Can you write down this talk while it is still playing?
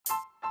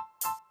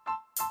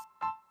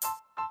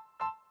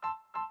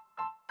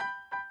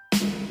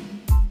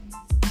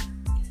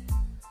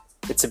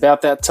It's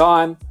about that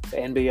time for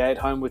NBA at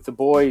Home with the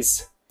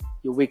Boys,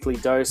 your weekly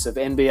dose of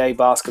NBA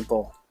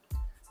basketball.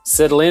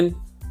 Settle in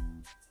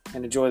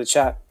and enjoy the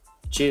chat.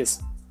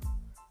 Cheers.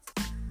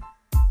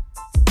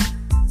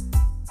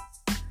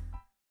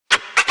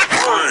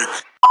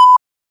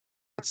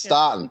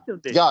 Starting.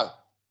 Go.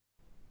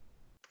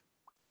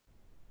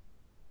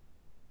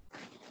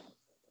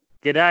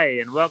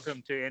 G'day and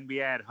welcome to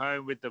NBA at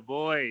Home with the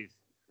Boys.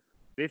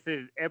 This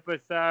is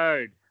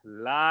episode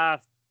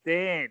Last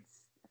Dance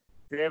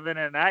 7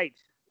 and 8.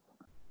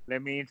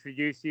 Let me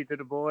introduce you to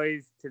the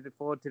boys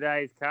for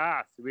today's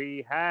cast.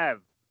 We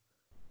have,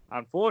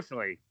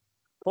 unfortunately,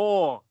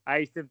 poor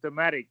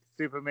asymptomatic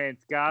Superman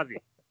Scarzy.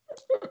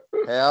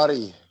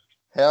 Howdy.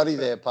 Howdy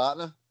there,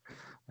 partner.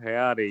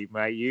 Howdy,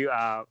 mate. You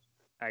are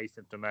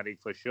asymptomatic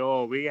for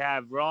sure. We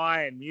have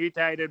Ryan,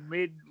 mutated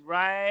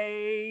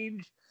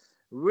mid-range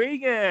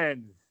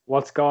Regan.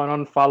 What's going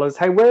on, fellas?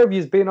 Hey, where have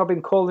you been? I've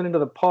been calling into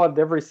the pod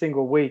every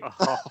single week.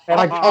 And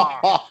I'm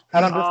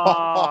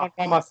just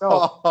by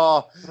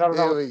myself.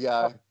 Here we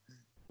go.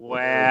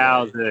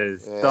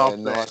 Wowzers. Yeah, Stop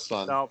nice it.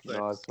 one. Stop it.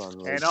 Nice one.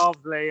 Luke. And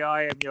obviously,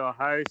 I am your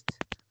host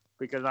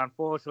because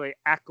unfortunately,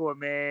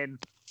 Aquaman,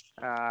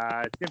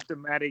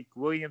 symptomatic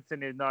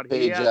Williamson is not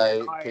here.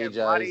 PJ, And I am PJ's.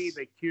 Buddy,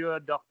 the Cure,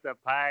 Dr.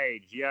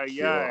 Page. Yo.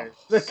 Cure.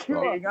 The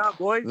Cure. There you go,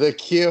 boys. The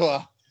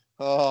Cure.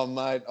 Oh,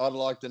 mate, I'd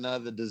like to know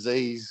the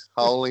disease.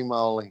 Holy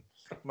moly.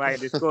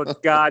 Mate, it's called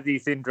Scarzy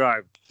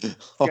syndrome.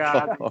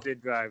 Scarzy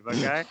syndrome,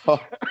 okay?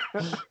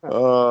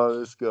 Oh,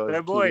 this guy's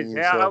So, boys, kidding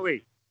how himself. are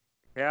we?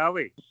 How are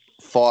we?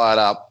 Fired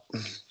up.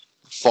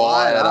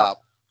 Fired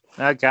up.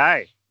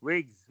 Okay.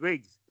 Wiggs.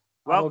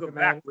 Welcome okay,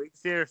 back, man. Wiggs.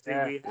 Seriously,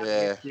 Yeah. we have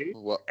Yeah. missed you.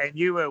 What? And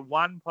you were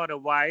one pot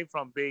away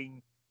from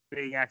being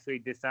actually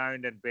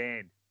disowned and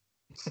banned.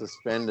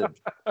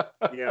 Suspended.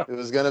 Yeah. It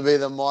was going to be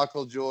the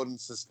Michael Jordan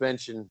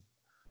suspension.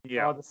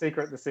 Yeah. Oh, the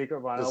secret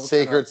one. The I was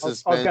secret gonna, I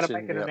was going to suspension,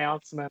 make an yeah.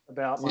 announcement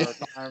about my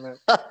retirement.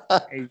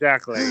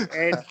 Exactly.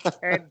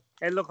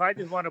 And look, I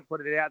just want to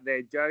put it out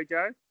there,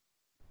 Jojo,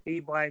 he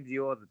blames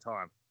you all the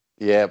time.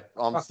 Yep.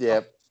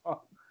 Yep.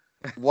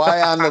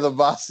 Way under the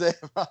bus there.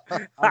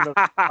 Under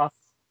the bus.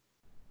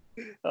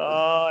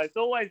 Oh, it's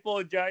always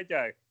for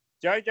Jojo.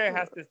 Jojo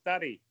has to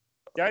study.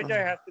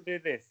 Jojo has to do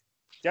this.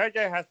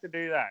 Jojo has to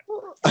do that.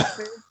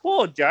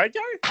 Poor Jojo.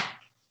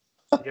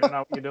 You don't know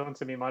what you're doing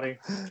to me, Muddy.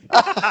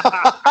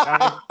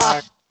 I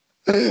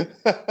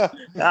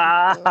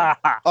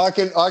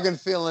can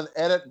feel an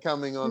edit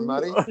coming on,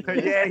 Muddy.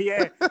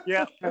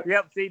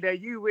 Yep. See, now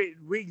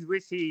Wiggs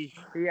wish he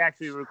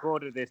actually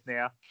recorded this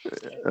now.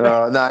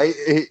 No,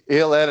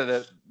 he'll edit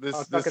it. I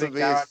was This talking will to be his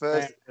Garrett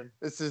first. Manson.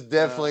 This is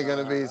definitely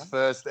going to be his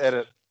first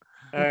edit.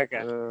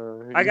 Okay. He's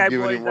Okay, giving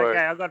boys. him work.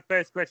 Okay, I got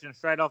first question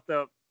straight off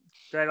the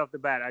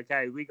bat.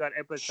 Okay, we got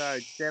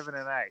episode 7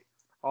 and 8.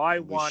 I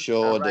We want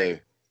sure a do.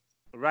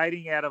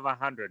 rating out of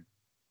 100.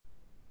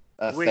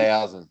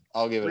 1,000.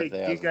 I'll give it Wiggs,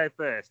 1,000. you go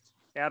first.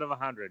 Out of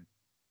 100.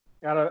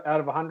 Out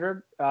of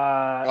 100.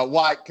 Oh,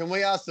 wait, can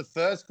we ask the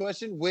first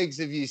question? Wiggs,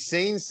 have you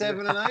seen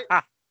 7 and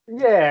 8?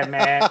 Yeah,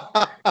 man.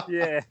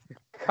 Yeah.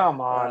 Come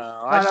on.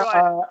 I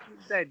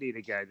don't need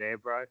to go there,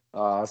 bro.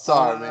 Oh,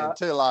 sorry, man.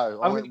 Too low.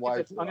 I went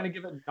way too I'm low. going to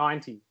give it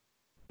 90.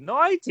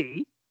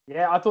 90?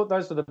 Yeah, I thought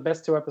those were the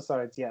best 2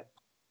 episodes yet.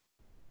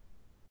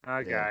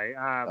 Okay.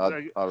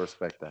 I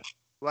respect that.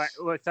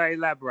 So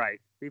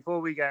elaborate.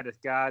 Before we go to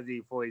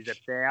Scarzy for his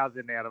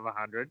 1,000 out of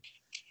 100,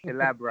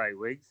 elaborate,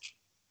 Wiggs.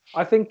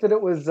 I think that it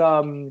was.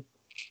 I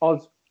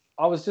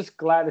was just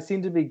glad it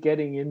seemed to be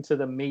getting into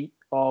the meat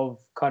of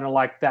kind of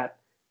like that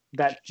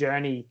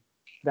journey,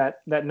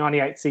 that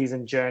 98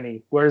 season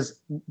journey. Whereas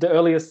the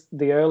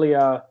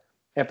earlier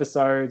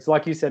episodes,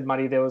 like you said,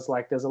 Muddy, there's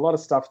a lot of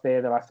stuff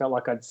there that I felt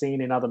like I'd seen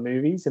in other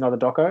movies, in other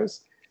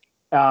docos,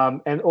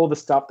 and all the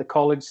stuff, the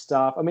college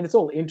stuff. I mean, it's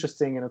all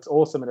interesting and it's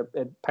awesome and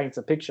it paints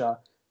a picture.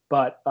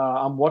 But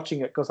I'm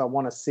watching it because I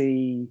want to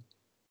see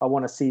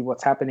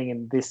what's happening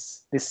in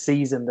this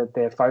season that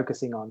they're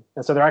focusing on.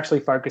 And so they're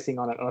actually focusing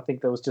on it. And I think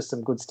there was just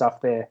some good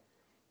stuff there.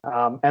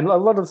 And a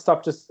lot of the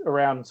stuff just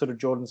around sort of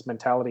Jordan's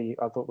mentality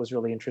I thought was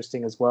really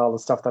interesting as well, the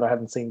stuff that I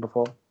hadn't seen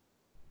before.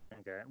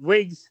 Okay.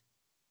 Wiggs,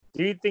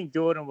 do you think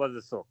Jordan was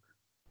a sook?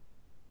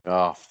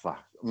 Oh,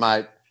 fuck.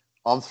 Mate,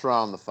 I'm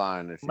throwing the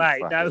phone. If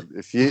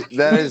you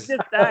that is...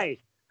 Just say,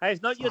 hey,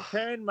 it's not your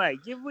turn,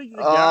 mate. Give Wiggs a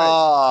go.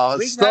 Oh,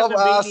 Wiggs stop hasn't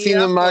been asking here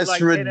the for most like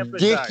 10 episodes.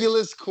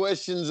 ridiculous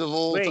questions of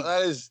all time. Wiggs.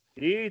 That is...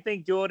 Do you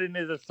think Jordan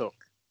is a sook?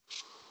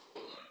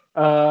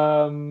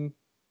 A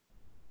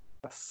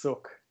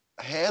sook.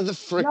 How the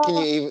frick can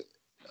you even...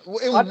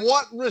 In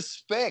what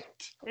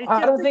respect?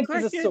 I don't think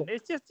he's a sook.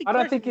 It's just a I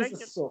don't think question.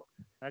 he's a sook.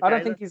 Okay, I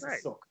don't think that's he's a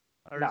great. sook.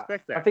 I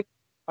respect that.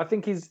 I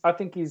think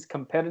he's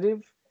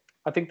competitive.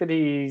 I think that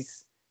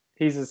he's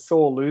a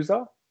sore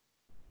loser,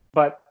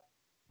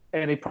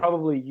 and he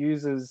probably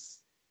uses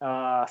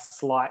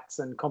slights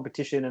and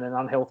competition in an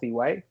unhealthy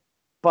way.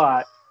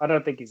 But I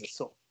don't think he's a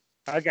sook.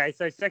 Okay,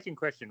 so second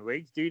question,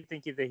 Wiggs. Do you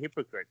think he's a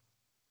hypocrite?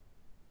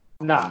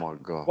 Nah. Oh, my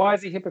God. Why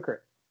is he a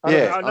hypocrite?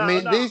 Yeah,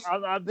 I'm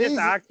just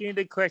asking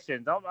the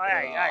questions. I'm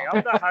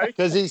the host.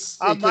 Because he's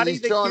trying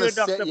to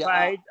set the you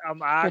page. up.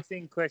 I'm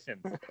asking questions.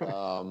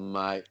 Oh,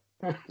 mate,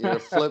 you're a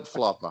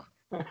flip-flopper.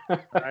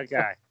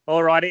 Okay.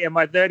 All righty. And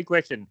my third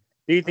question: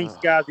 do you think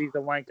Scarzy's a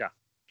wanker?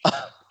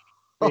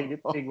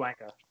 Big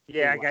wanker.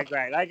 Yeah. Okay.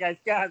 Great. Okay,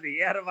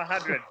 Scarzy, out of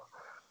 100,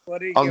 what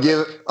do you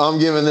I'm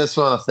giving this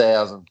one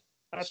 1,000.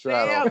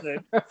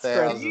 1,000? Do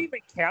you even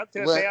count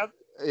to 1,000?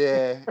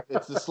 Yeah,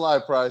 it's a slow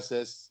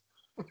process.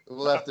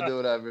 We'll have to do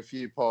it over a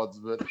few pods,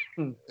 but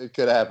it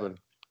could happen.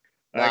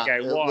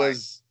 Okay, why?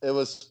 It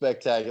was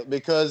spectacular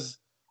because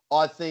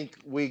I think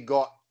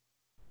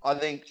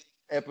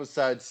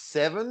episode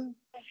 7,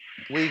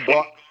 we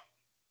got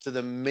to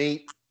the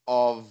meat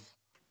of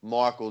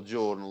Michael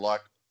Jordan.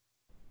 Like,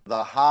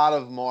 the heart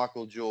of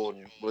Michael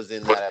Jordan was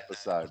in that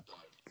episode.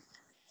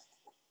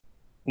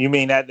 You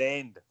mean at the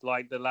end,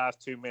 like the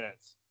last 2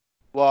 minutes?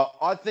 Well,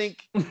 I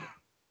think,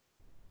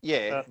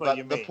 yeah, That's what but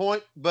you the mean.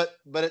 point, but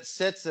it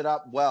sets it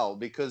up well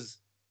because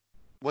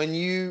when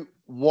you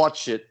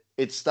watch it,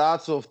 it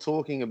starts off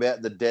talking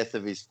about the death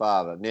of his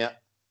father. Now,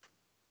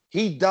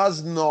 he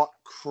does not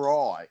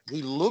cry.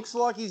 He looks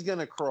like he's going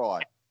to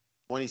cry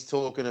when he's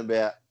talking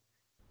about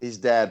his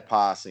dad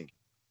passing.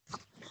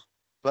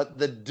 But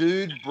the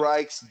dude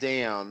breaks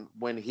down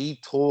when he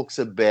talks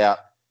about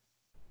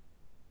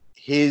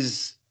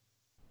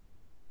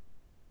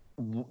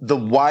the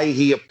way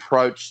he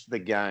approached the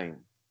game.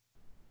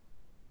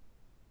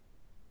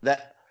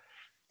 That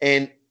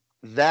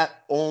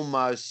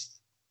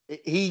almost,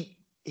 he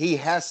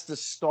has to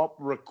stop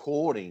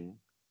recording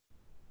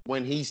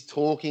when he's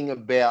talking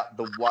about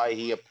the way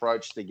he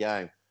approached the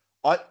game.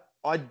 I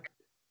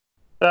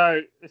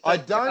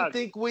don't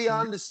think we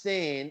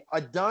understand. I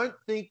don't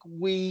think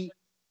we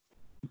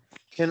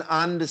can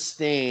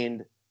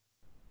understand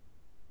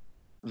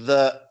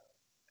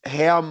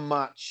how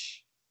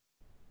much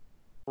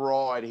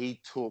pride he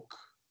took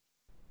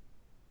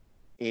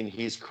in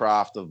his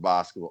craft of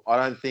basketball.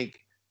 I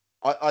think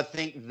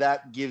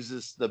that gives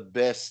us the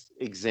best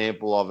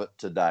example of it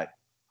today.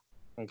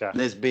 Okay.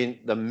 There's been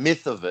the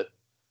myth of it,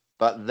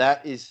 but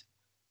that is,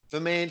 for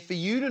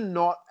you to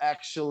not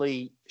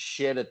actually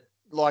shed it,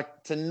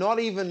 like to not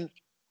even,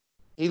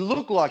 he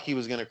looked like he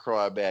was going to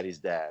cry about his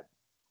dad,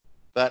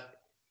 but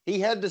he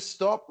had to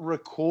stop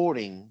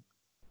recording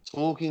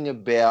talking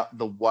about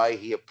the way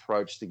he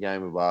approached the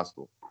game of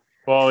basketball.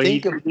 Well,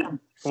 think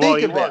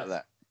about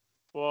that.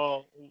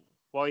 Well,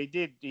 he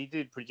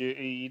did produce.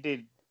 He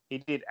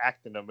did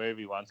act in a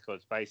movie once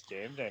called Space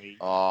Jam, and he.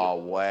 Oh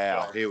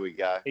wow! Here we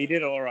go. He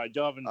did an all right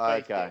job in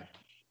Space Jam.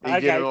 He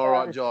did an all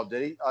right job,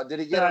 did he? Did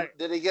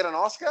he get an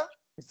Oscar?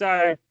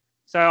 So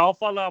I'll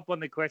follow up on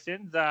the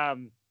questions.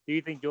 Do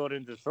you think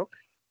Jordan's a sook?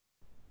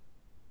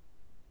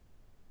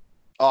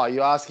 Oh,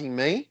 you asking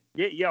me?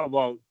 Yeah.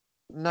 Well,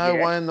 no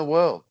way in the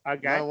world.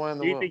 Okay. No way in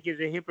the world. Do you think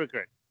he's a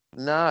hypocrite?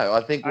 No,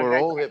 I think we're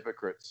all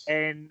hypocrites.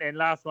 And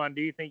last one,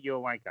 do you think you're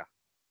a wanker?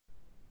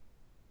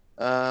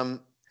 I'm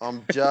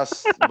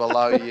just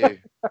below you.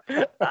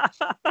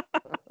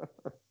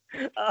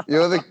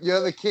 You're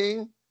the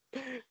king.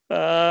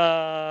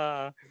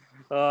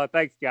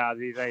 Thanks,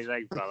 Gazi.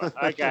 Thanks, brother.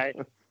 Okay.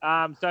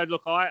 So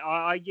look,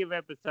 I give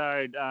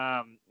episode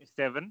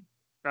 7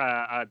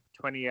 a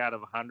 20 out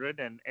of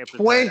 100, and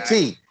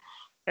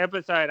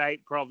episode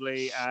 8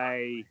 probably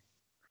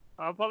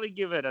I'll probably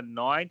give it a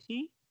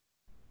 90.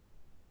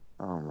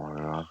 Oh my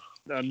god.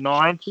 A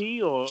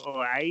 90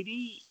 or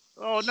 80.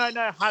 Oh no,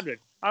 100.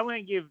 I'm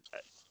going to give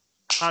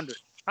 100.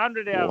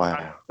 100 out of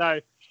 100.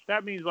 So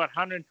that means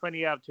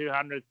 120 out of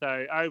 200.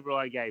 So overall,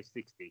 I gave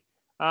 60.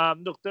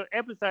 Look, the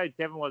episode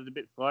 7 was a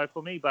bit slow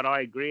for me, but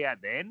I agree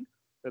at the end.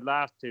 The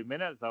last 2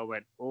 minutes, I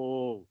went,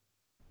 I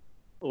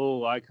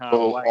can't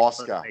wait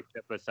Oscar. for the next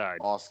episode.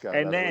 Oscar.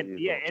 And then,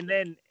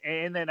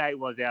 and then 8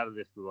 was out of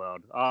this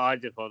world. I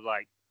just was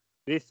like,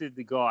 this is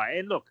the guy.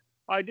 And look,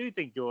 I do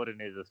think Jordan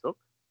is a sook.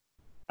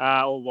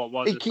 Or what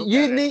was it?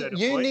 You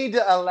need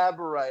to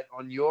elaborate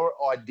on your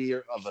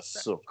idea of a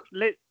sook.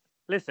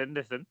 Listen.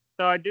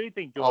 So I do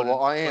think Jordan. Oh,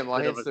 well, I am.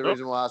 Hence the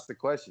reason why I asked the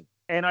question.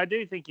 And I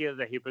do think he is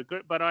a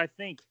hypocrite, but I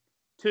think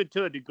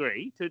to a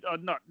degree,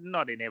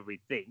 not in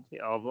everything,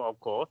 of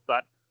course,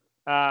 but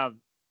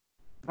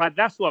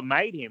that's what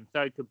made him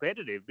so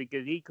competitive,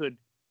 because he could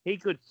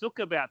sook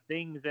about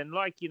things, and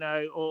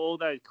all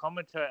those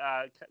commentators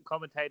are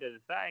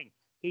saying,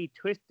 he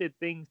twisted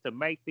things to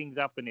make things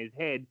up in his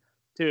head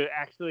to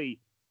actually,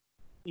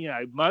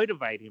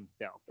 motivate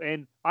himself.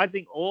 And I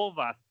think all of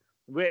us,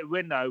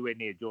 we're nowhere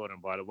near Jordan,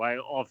 by the way,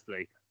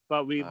 obviously,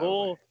 but we've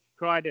all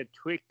tried to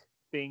tweak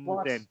things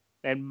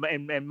and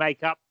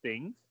make up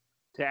things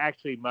to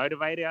actually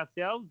motivate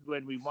ourselves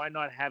when we might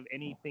not have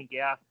anything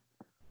else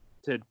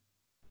to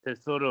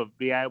sort of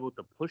be able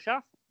to push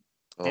us.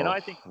 And I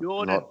think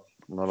Jordan...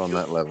 Not on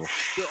that level.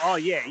 Oh,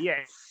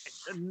 yeah.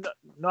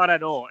 Not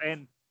at all.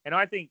 And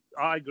I think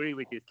I agree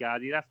with you,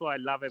 Scarzy. That's why I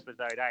love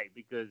episode 8,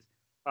 because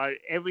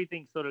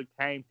everything sort of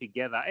came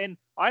together. And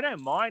I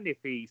don't mind if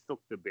he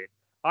sucked a bit.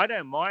 I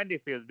don't mind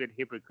if he was a bit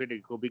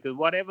hypocritical, because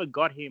whatever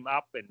got him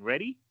up and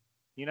ready,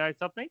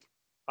 something,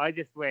 I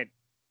just went,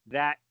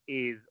 that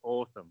is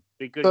awesome.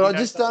 Because, But I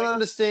just don't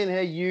understand how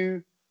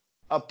you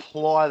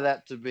apply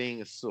that to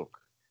being a sook.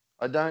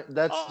 I don't.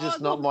 That's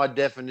just not my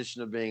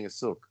definition of being a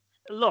sook.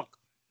 Look,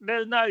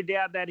 there's no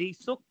doubt that he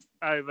sooked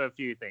over a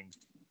few things.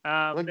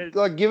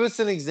 Like, give us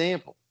an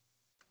example.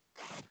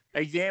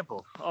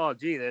 Example. Oh,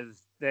 gee,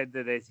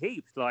 there's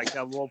heaps. Like,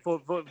 well, for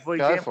for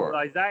example, it.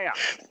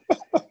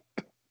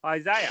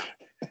 Isaiah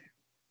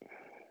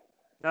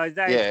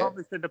Yeah.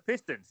 Thomas to the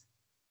Pistons.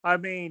 I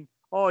mean,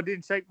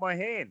 didn't shake my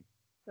hand.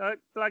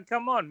 Like,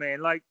 come on,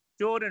 man. Like,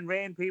 Jordan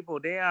ran people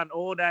down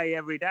all day,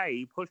 every day.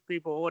 He pushed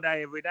people all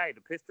day, every day.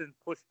 The Pistons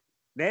pushed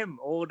them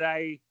all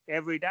day,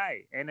 every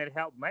day, and it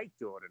helped make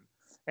Jordan.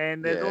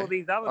 And there's all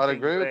these other I'd things.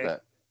 agree with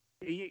that.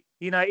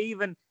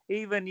 Even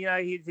he's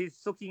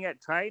looking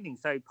at training,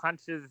 so he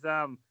punches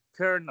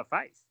Kerr in the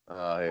face.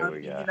 Oh, here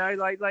we go.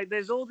 Like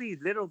there's all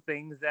these little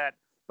things that,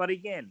 but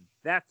again,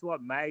 that's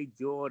what made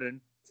Jordan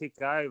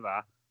tick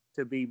over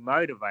to be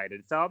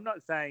motivated. So I'm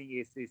not saying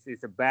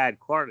it's a bad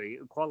quality.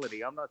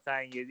 I'm not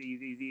saying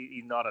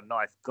he's not a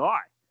nice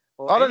guy.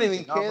 I don't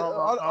even care.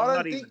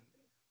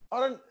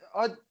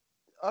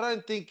 I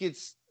don't think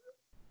it's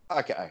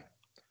okay.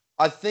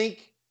 I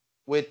think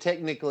we're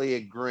technically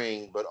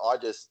agreeing, but I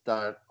just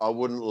don't. I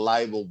wouldn't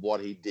label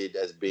what he did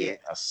as being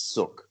a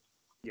sook.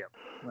 Yep.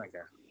 Okay.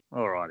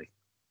 Alrighty.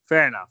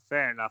 Fair enough.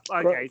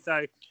 Okay.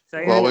 So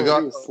well, we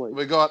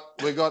got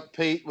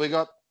Pete. We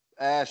got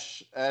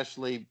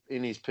Ashley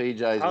in his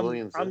PJs.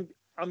 Williamson.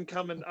 I'm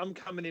coming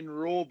in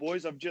raw,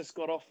 boys. I've just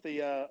got off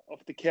the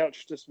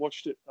couch, just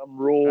watched it. I'm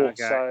raw,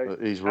 okay. So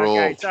he's raw.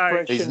 Okay,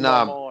 so he's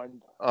numb. All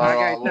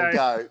right, we'll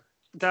go.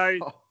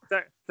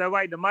 So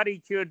wait, the Muddy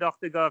Cure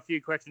Doctor got a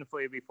few questions for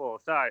you before.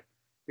 So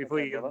before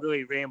Okay, you brother.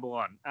 really ramble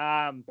on,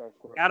 Go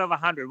for it. out of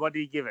 100, what do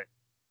you give it?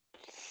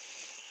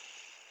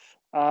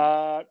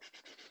 I've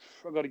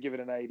got to give it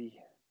an 80.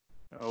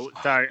 Oh,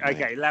 so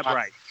okay,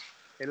 elaborate,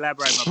 my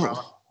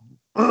brother.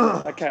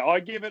 Okay,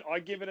 I give it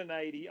an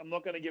 80. I'm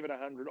not going to give it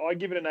 100. I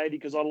give it an 80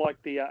 because I like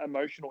the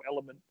emotional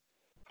element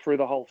through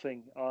the whole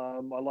thing. I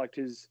liked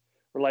his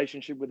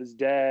relationship with his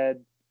dad.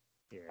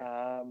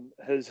 Yeah.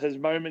 His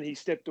moment he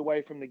stepped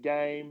away from the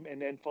game and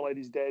then followed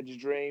his dad's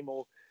dream,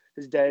 or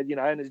his dad,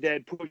 and his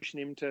dad pushing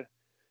him to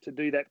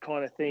do that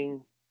kind of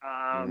thing.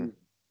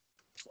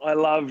 I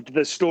loved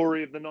the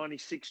story of the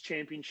 96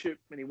 championship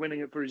and he winning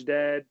it for his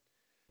dad,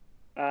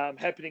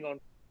 happening on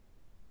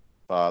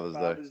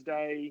Father's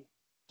Day.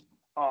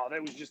 Oh,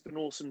 that was just an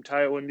awesome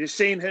tale. And just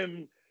seeing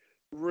him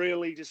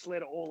really just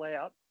let it all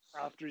out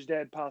after his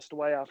dad passed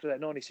away after that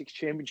 96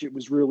 championship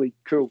was really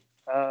cool.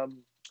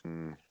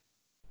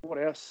 What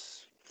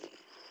else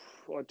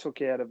I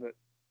took out of it?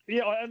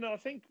 Yeah, and I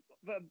think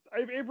that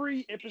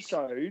every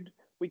episode,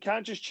 we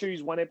can't just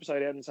choose one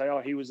episode out and say,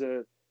 he was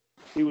a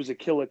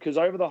killer. Because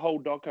over the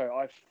whole doco,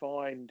 I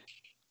find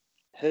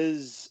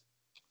his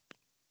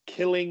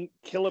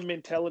killer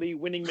mentality,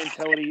 winning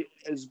mentality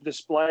is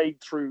displayed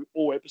through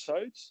all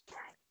episodes.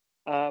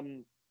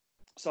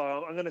 So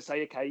I'm going to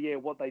say,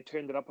 what they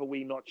turned it up a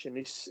wee notch in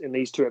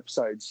these two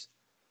episodes.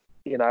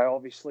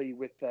 Obviously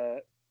with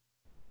the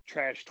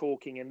trash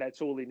talking, and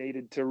that's all he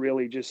needed to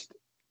really just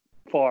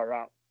fire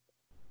up.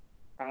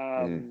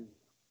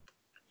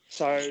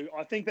 So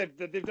I think that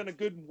they've done a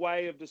good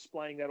way of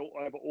displaying that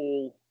over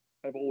all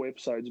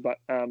episodes. But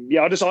I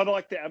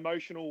like the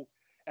emotional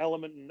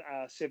element in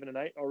 7 and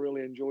 8. I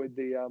really enjoyed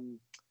the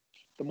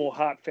more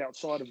heartfelt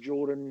side of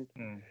Jordan.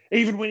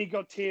 Even when he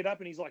got teared up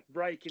and he's like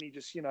break and he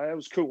just it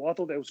was cool. I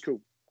thought that was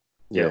cool.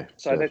 Yeah.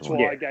 So that's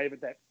why I gave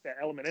it that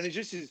element. And it's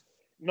just his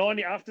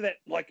 90 after that.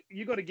 Like,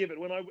 you got to give it.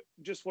 When I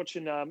just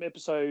watching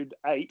episode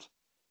 8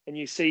 and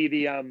you see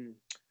the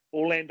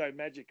Orlando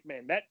Magic,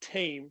 man, that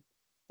team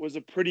was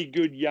a pretty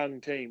good young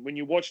team. When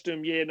you watched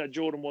him,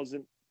 Jordan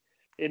wasn't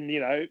in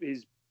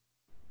his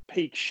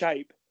peak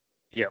shape.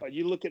 Yeah. But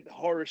you look at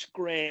Horace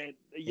Grant,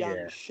 the young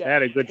Shaq, they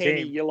had a good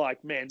Penny, team. you're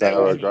like, man, that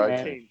was a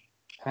great team.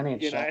 Penny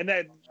and Shaq. And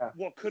that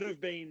what could have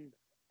been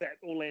that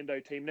Orlando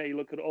team. Now you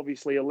look at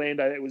obviously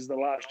Orlando. That was the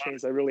last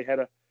chance they really had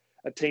a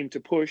team to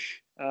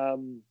push. But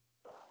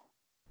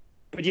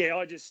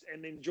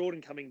and then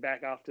Jordan coming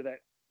back after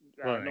that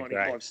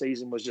 95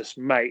 season was just,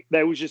 mate.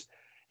 That was just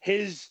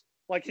his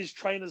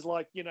trainers,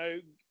 like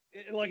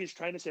his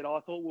trainer said, I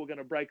thought we were going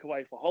to break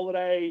away for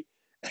holiday.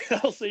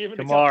 I'll see him in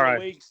a couple of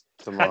weeks.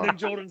 And then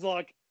Jordan's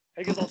like,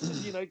 he goes,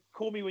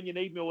 call me when you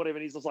need me or whatever.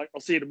 And he's just like,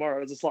 I'll see you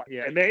tomorrow. It's just like,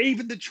 and then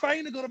even the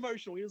trainer got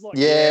emotional. He was like,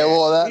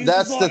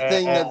 that's the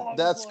thing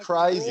that's like,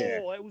 crazy.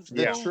 Raw.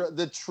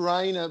 The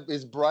trainer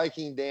is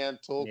breaking down,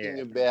 talking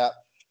about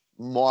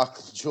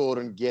Michael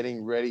Jordan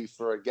getting ready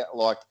for a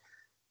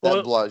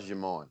that blows your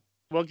mind.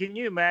 Well, can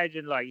you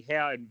imagine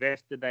how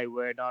invested they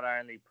were, not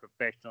only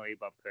professionally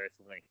but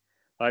personally?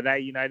 Like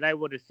they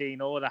would have seen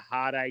all the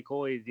heartache,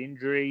 all his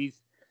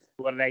injuries,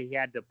 what they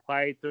had to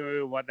play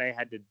through, what they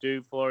had to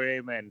do for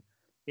him, and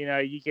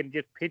you can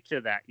just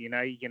picture that.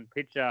 You can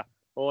picture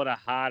all the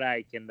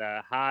heartache and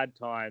the hard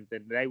times,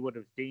 and they would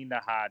have seen the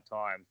hard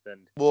times.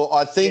 And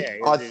I think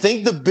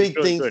the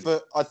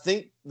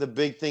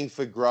big thing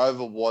for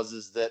Grover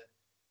is that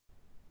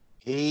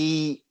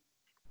he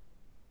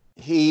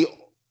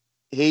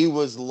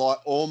was like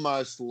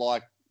almost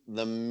like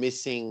the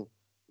missing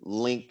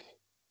link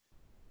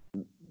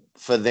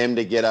for them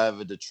to get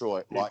over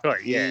Detroit. Like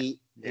he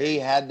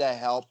had to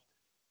help.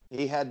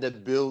 He had to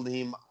build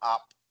him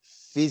up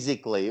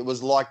physically. It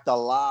was like the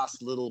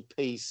last little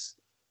piece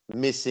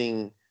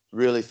missing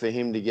really for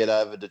him to get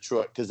over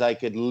Detroit, because they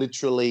could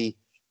literally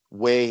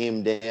wear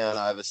him down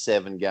over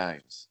 7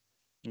 games.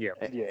 Yeah.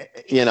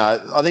 You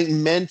know, I think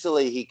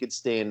mentally he could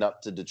stand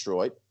up to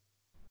Detroit.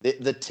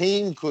 The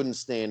team couldn't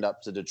stand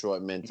up to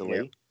Detroit mentally.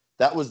 Yep.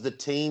 That was the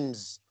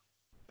team's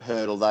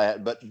hurdle they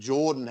had, but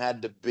Jordan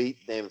had to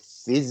beat them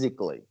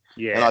physically.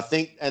 Yeah. And I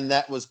think, and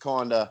that was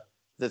kind of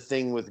the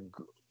thing with,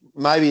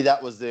 maybe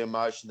that was the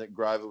emotion that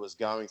Grover was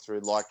going through.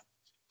 Like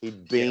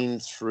he'd been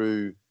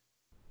through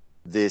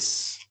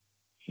this.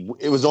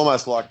 It was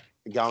almost like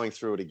going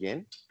through it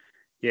again.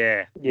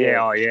 Yeah.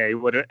 Oh, yeah. He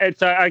would have.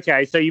 So,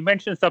 okay. So you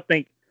mentioned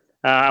something,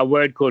 a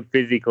word called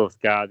physical,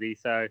 Scarzy.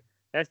 So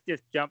let's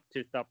just jump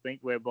to something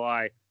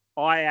whereby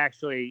I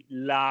actually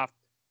laughed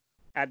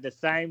at the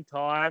same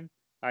time.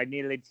 I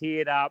nearly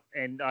teared up,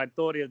 and I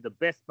thought it was the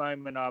best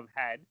moment I've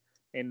had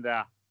in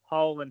the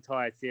whole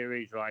entire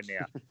series right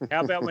now.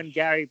 How about when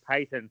Gary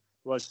Payton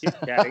was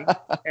chit-chatting,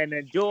 and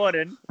then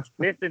Jordan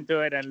listened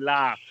to it and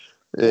laughed?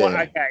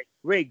 Yeah. Okay,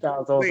 Riggs. That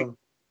was awesome.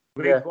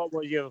 Riggs,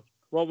 Yeah.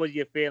 what was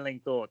your feeling,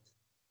 thoughts?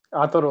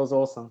 I thought it was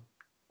awesome.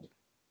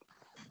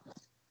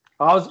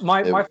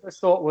 My first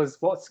thought was,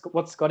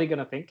 what's Scotty going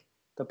to think,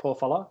 the poor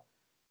fella?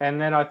 And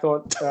then I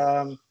thought,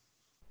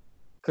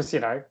 because,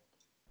 you know,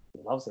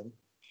 he loves him.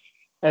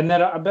 And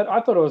then, but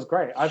I thought it was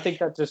great. I think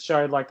that just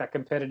showed like that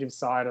competitive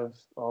side of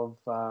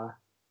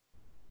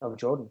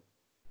Jordan.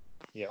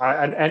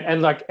 Yeah.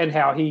 And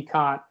how he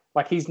can't,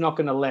 like, he's not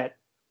going to let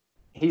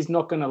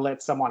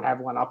someone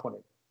have one up on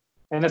him.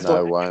 And that's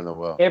No way in the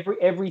world.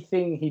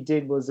 Everything he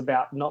did was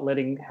about not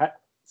letting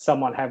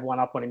someone have one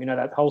up on him. You know,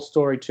 that whole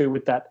story too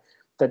with that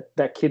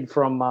kid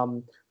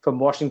from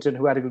Washington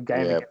who had a good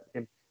game against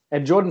him.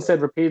 And Jordan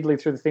said repeatedly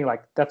through the thing,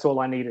 like, that's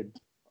all I needed.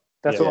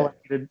 That's all I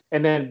needed.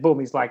 And then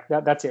boom, he's like,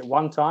 that's it,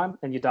 one time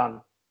and you're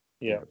done.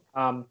 Yeah.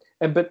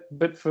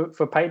 But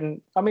for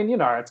Peyton, I mean, you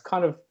know,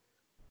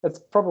 it's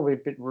probably a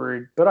bit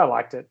rude, but I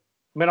liked it.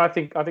 I mean, I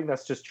think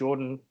that's just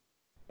Jordan.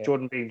 Yeah.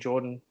 Jordan being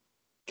Jordan.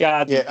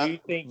 God, do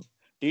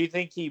you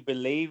think he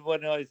believed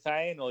what I was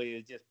saying, or he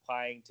was just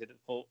playing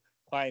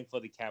for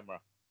the camera?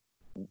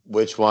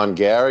 Which one,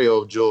 Gary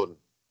or Jordan?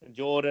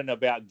 Jordan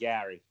about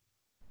Gary.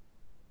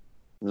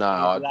 No,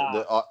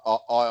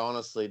 I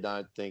honestly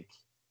don't think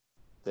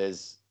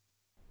there's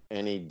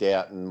any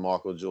doubt in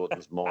Michael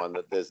Jordan's mind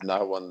that there's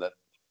no one that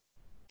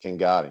can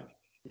guard him.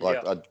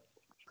 Like, yeah.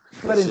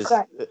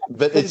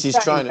 It's his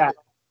trainer.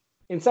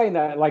 In saying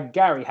that, like,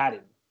 Gary had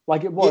him.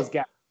 Like, it was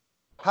Gary.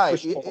 Hey,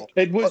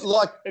 it was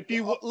like, if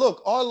you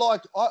look, I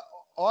liked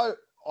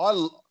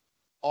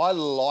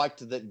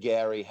that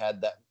Gary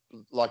had that,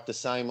 like, the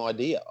same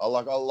idea. I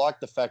like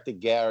the fact that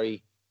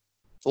Gary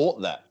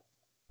thought that.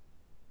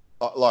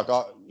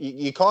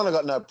 You kind of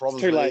got no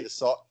problems with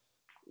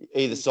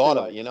either side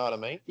of it. You know what I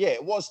mean? Yeah,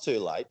 it was too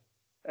late.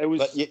 It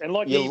was, and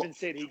like he even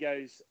said, he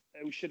goes,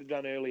 we should have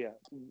done earlier.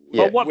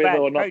 Yeah. But what whether bad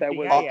or not that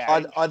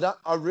was?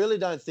 I really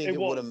don't think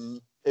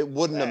it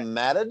wouldn't have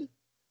mattered.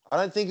 I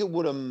don't think it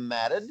would have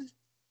mattered.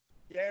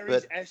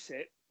 Gary's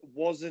asset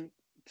wasn't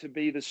to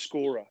be the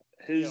scorer.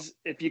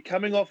 If you're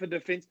coming off a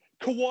defense,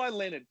 Kawhi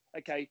Leonard,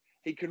 okay,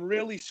 he can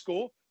really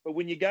score, but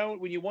when you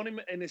want him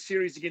in a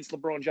series against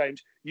LeBron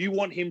James, you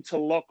want him to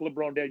lock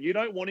LeBron down. You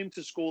don't want him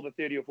to score the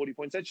 30 or 40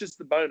 points. That's just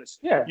the bonus.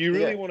 Yeah. You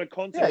really want to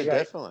concentrate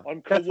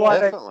on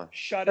Kawhi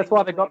shutting That's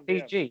why they got LeBron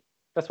PG. down.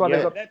 That's why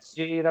they got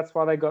PG. That's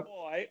why they got.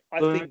 I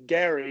think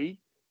Gary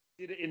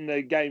did it in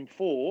the game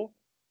 4,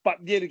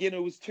 but yet again,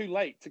 it was too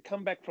late to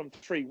come back from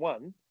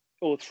 3-1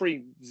 or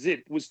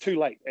 3-0 was too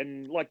late.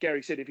 And like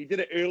Gary said, if he did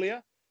it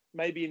earlier,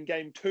 maybe in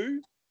game 2,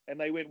 and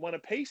they went one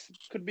apiece,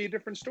 could be a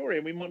different story,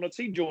 and we might not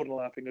see Jordan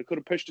laughing. It could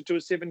have pushed it to a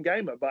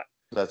 7-gamer, but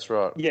that's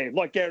right. Yeah,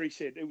 like Gary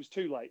said, it was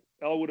too late.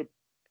 I would have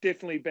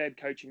definitely bad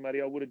coaching,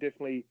 Muddy. I would have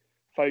definitely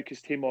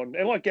focused him on,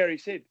 and like Gary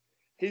said,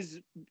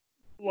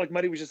 like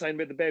Muddy was just saying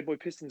about the bad boy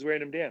Pistons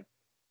wearing him down.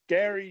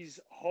 Gary's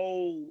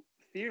whole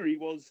theory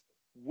was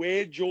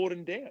wear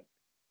Jordan down,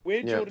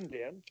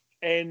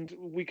 and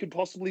we could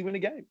possibly win a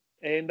game.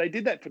 And they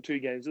did that for 2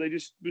 games. It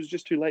was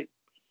just too late.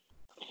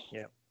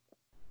 Yeah.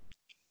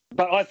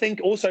 But I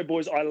think also,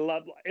 boys, I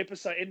love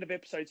end of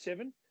episode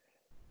 7.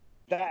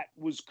 That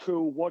was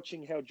cool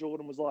watching how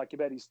Jordan was like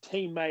about his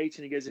teammates,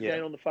 and he goes, if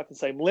they're on the fucking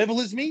same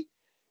level as me,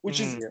 which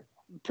is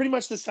pretty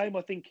much the same,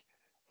 I think,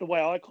 the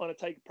way I kind of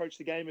approach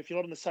the game. If you're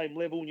not on the same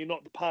level and you're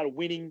not the part of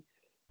winning,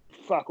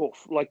 fuck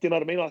off. Like, do you know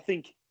what I mean? I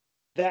think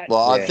that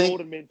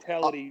Jordan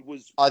mentality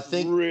was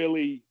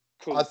really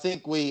cool. I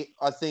think we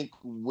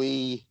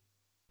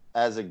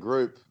as a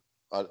group,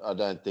 I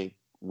don't think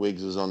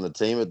Wiggs was on the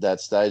team at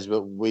that stage,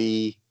 but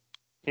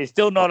he's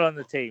still not on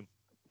the team.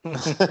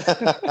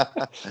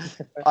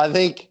 I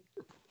think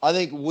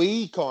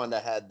we kind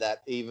of had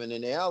that even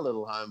in our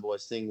little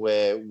homeboys thing,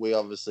 where we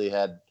obviously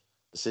had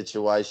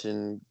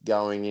situation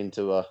going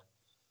into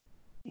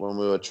when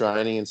we were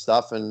training and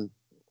stuff, and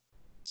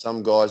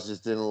some guys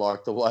just didn't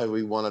like the way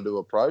we wanted to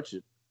approach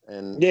it.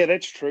 And Yeah,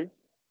 that's true.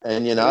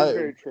 And That is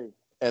very true.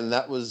 And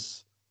that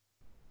was,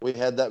 we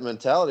had that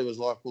mentality. It was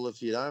like, well,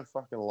 if you don't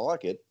fucking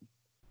like it,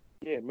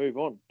 yeah, move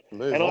on.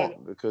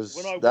 Because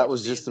when I that watched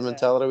was the just the end of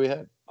mentality we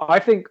had. I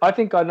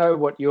think I know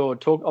what you're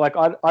talking. Like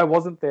I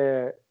wasn't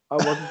there. I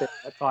wasn't there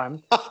at that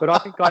time, but I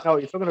think I know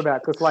what you're talking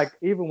about. Because like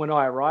even when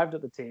I arrived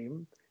at the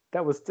team,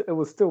 it was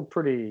still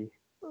pretty.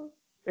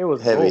 It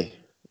was Heavy. Raw.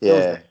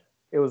 Yeah.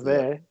 It was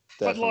there.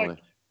 Definitely.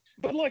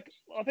 But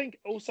I think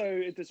also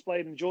it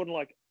displayed in Jordan,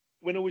 like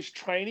when it was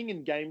training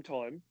and game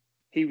time,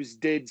 he was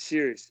dead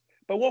serious.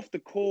 But off the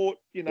court,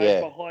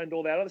 behind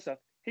all that other stuff,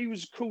 he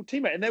was a cool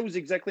teammate, and that was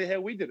exactly how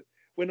we did it.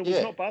 When it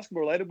was not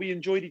basketball related, we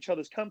enjoyed each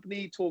other's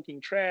company, talking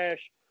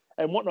trash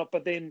and whatnot.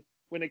 But then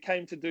when it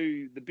came to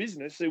do the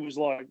business, it was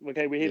like,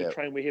 okay, we're here to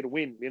train, we're here to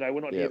win. We're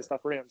not here to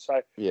stuff around.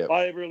 So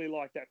I really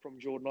liked that from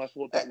Jordan. I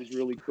thought that was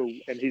really cool,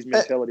 and his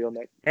mentality on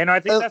that. And I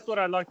think that's what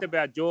I liked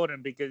about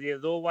Jordan, because he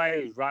was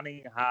always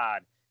running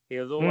hard. He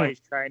was always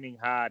training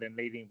hard and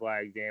leading by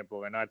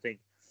example. And I think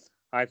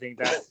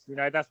that's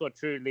that's what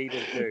true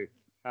leaders do.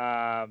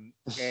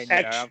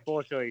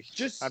 Unfortunately,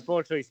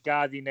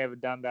 Scarzy never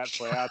done that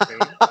for our team.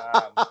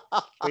 But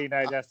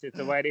that's just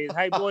the way it is.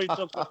 Hey boys,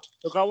 look,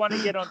 I want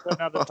to get on to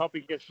another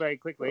topic just very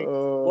quickly.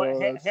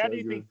 How do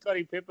you think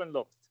Scottie Pippen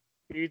looks?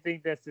 Do you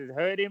think this has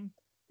hurt him?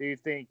 Do you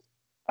think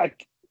this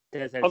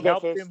has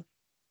helped him?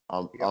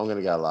 I'm going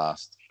to go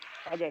last.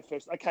 I'll go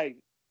first. Okay,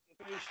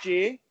 first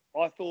year,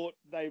 I thought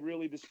they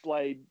really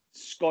displayed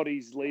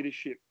Scottie's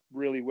leadership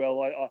really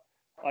well.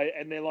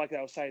 And then, like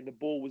I was saying, the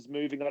ball was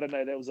moving. I don't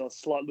know, that was a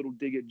slight little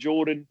dig at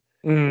Jordan.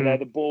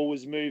 The ball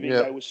was moving.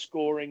 They were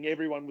scoring.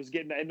 Everyone was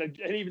getting – and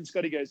even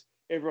Scottie goes,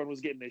 everyone was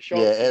getting their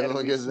shots. Yeah,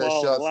 everyone gets their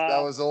shots.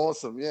 That was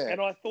awesome, yeah.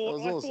 And I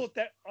thought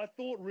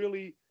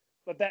really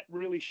 – that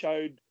really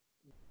showed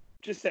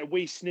just that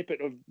wee snippet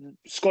of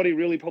Scottie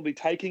really probably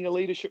taking a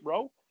leadership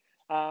role.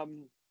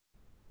 And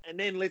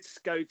then let's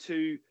go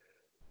to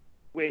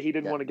where he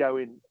didn't want to go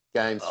in.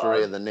 Game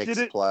 3 of the next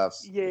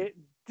playoffs. Yeah.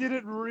 Did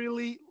it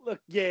really look?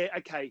 Yeah,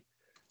 okay.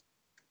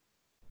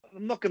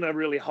 I'm not going to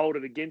really hold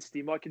it against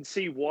him. I can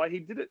see why he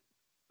did it.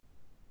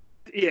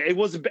 Yeah,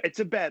 it's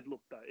a bad look,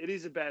 though. It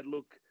is a bad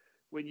look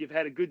when you've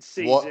had a good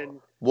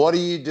season. What do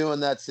you do in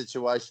that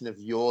situation if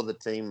you're the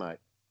teammate?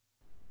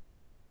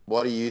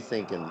 What are you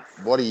thinking?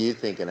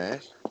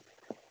 Ash?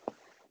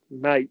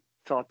 Mate,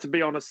 to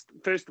be honest,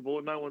 first of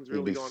all, no one's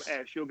really gone,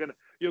 Ash, you're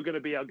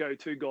gonna be our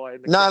go-to guy.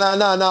 In the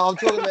No. I'm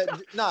talking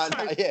about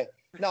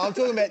I'm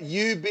talking about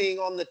you being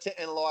on the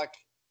and like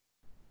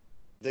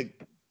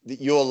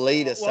your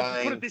leader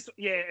saying. Put it this,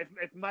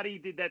 if Muddy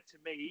did that to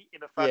me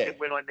in a fucking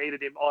when I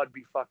needed him, I'd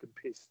be fucking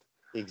pissed.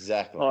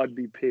 Exactly. I'd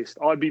be pissed.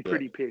 I'd be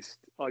pretty pissed.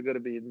 I got to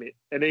admit.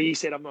 And then he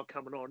said, "I'm not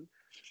coming on."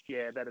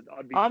 Yeah,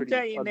 I'd be. I'm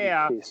telling you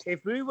now,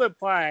 if we were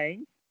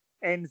playing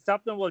and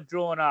something was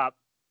drawn up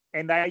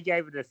and they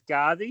gave it to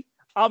Scarzy,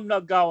 I'm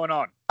not going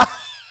on.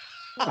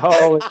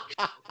 I'm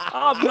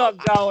not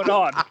going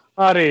on.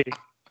 Buddy.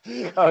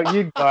 Oh,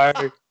 you go. I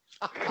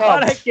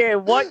don't care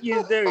what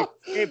you do.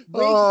 If Wiggs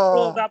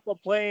pulls up a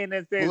plan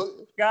and says,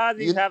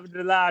 Scarzy's having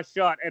the last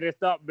shot and it's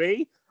not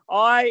me,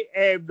 I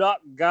am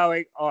not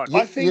going on.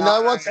 You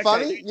know what's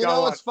funny? You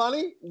know what's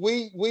funny?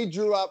 We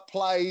drew up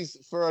plays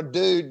for a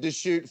dude to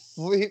shoot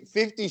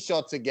 50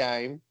 shots a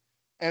game,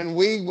 and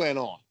we went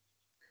on.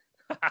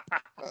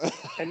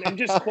 and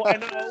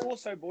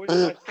also, boys,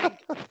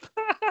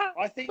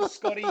 I think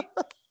Scottie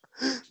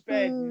is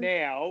bad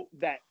now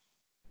that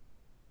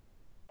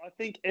I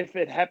think if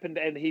it happened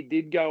and he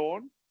did go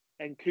on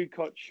and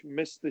Kukoc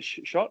missed the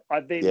shot,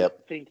 I then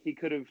think he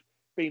could have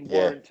been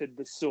warranted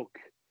the sook.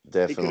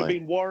 Definitely. He could have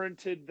been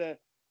warranted the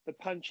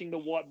punching the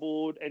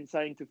whiteboard and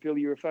saying to Phil,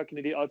 "You're a fucking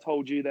idiot. I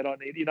told you that I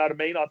need." You know what I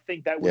mean? I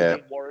think that would have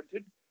been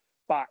warranted.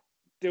 But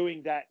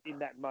doing that in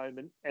that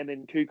moment and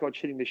then Kukoc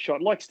hitting the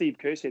shot, like Steve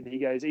Kerr said, he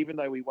goes, even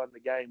though we won the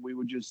game, we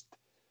were just.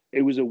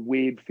 It was a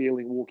weird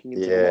feeling walking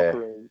into the locker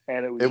room,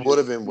 and it would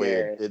have been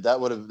weird. That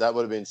would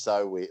have been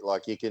so weird.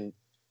 Like you can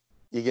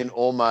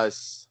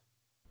almost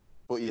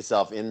put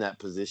yourself in that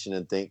position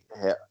and think,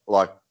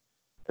 like,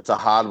 it's a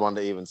hard one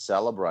to even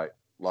celebrate.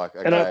 Like,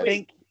 okay. And I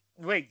think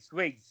Wiggs,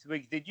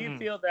 did you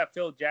feel that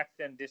Phil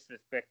Jackson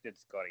disrespected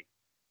Scottie?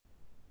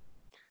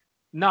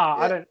 No,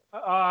 I don't.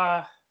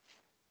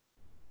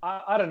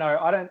 I don't know.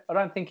 I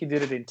don't think he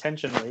did it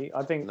intentionally.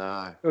 I think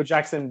Phil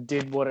Jackson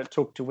did what it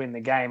took to win the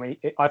game.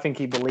 I think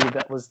he believed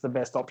that was the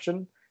best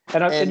option.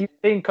 And you've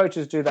seen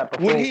coaches do that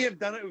before. Would he have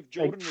done it if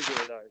Jordan was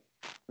there, though?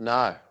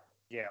 No.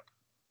 Yeah.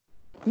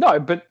 No,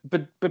 but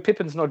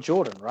Pippen's not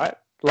Jordan, right?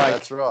 Like,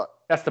 that's right.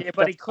 That's the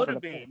but he could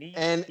have been.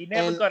 He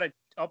never got an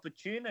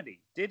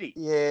opportunity, did he?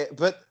 Yeah,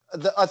 but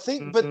I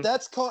think, but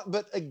that's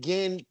but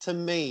again, to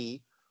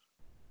me,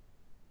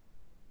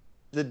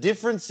 the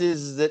difference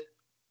is that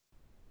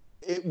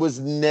it was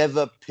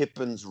never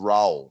Pippen's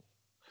role.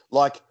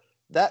 Like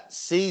that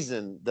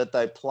season that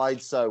they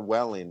played so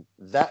well in,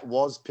 that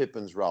was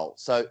Pippen's role.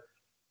 So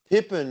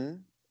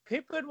Pippen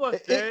Pippen was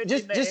third in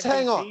the just MVP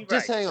hang on, race,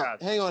 just hang on,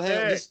 Charles. hang on.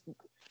 Third.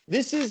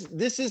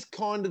 This is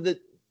kind of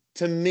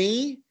to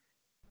me,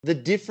 the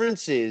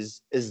difference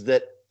is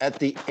that at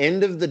the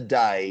end of the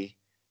day,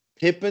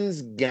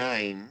 Pippen's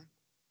game,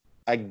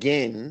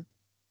 again,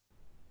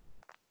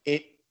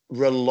 it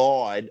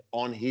relied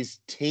on his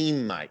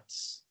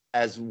teammates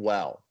as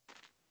well.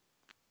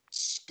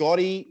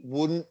 Scotty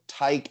wouldn't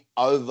take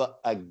over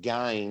a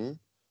game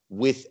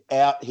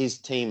without his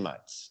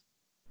teammates.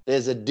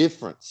 There's a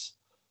difference.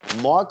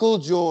 Michael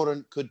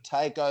Jordan could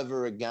take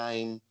over a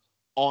game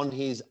on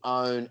his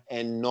own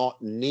and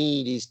not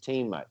need his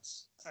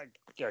teammates.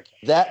 Okay.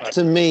 That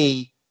to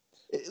me,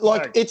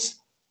 like it's.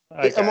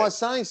 Okay. Am I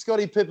saying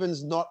Scottie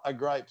Pippen's not a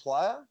great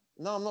player?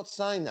 No, I'm not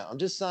saying that. I'm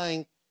just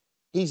saying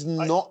he's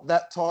not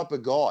that type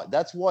of guy.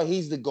 That's why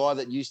he's the guy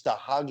that used to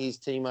hug his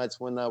teammates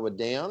when they were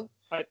down.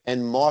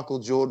 And Michael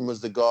Jordan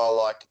was the guy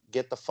like,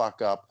 get the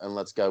fuck up and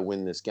let's go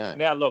win this game.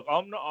 Now, look,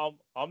 I'm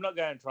not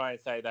going to try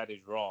and say that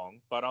is wrong,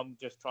 but I'm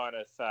just trying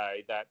to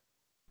say that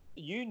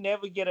you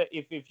never get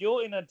if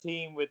you're in a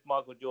team with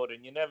Michael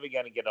Jordan, you're never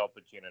going to get an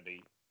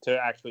opportunity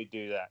to actually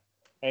do that.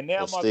 And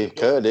now Steve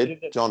Kerr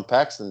did. John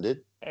Paxson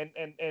did.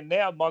 And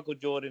now Michael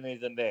Jordan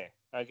isn't there.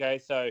 Okay,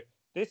 so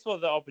this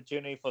was the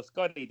opportunity for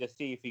Scotty to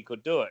see if he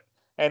could do it.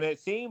 And it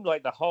seemed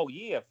like the whole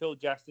year, Phil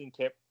Jackson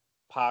kept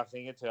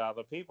passing it to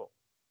other people.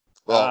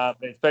 Well,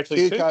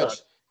 especially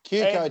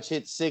Q-Coach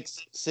hit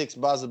six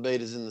buzzer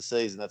beaters in the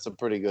season. That's a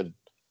pretty good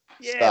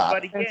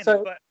start.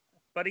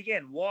 But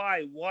again,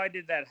 why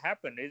did that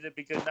happen? Is it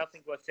because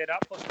nothing was set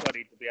up for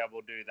Scotty to be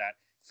able to do that?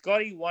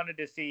 Scotty wanted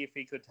to see if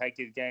he could take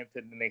his game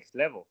to the next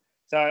level.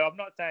 So I'm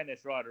not saying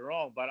it's right or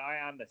wrong, but I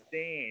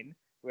understand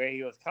where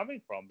he was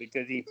coming from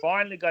because he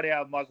finally got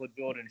out of Michael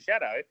Jordan's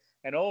shadow,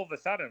 and all of a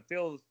sudden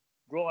Phil's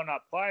drawing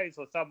up plays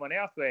for someone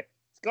else where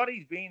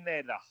Scotty's been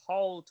there the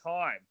whole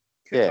time.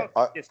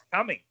 Just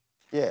coming.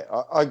 Yeah,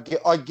 I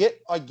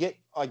get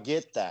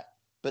that,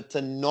 but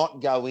to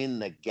not go in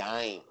the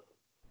game,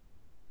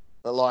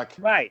 like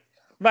mate,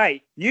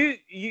 you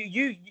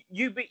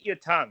bit your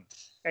tongue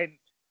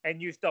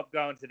and you stopped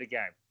going to the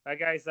game.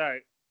 Okay, so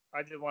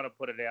I just want to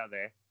put it out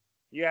there.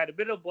 You had a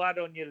bit of blood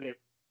on your lip.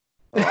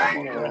 You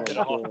went to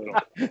the hospital.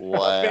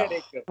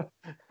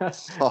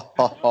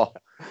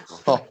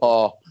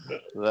 Wow.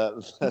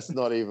 That's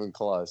not even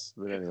close.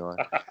 But anyway,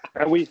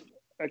 are we?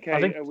 Okay,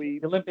 I think you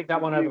limping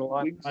that one over the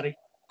line, buddy.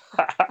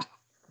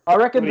 I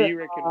reckon. What do you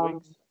reckon,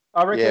 Wiggs?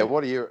 I reckon. Yeah.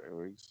 What do you?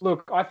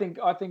 Look, I think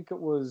it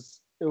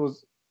was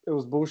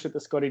bullshit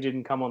that Scotty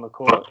didn't come on the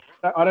court.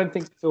 I don't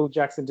think Phil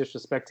Jackson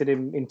disrespected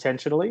him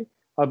intentionally.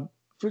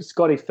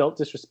 Scotty felt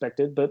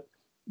disrespected, but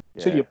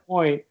to your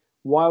point,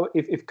 why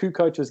if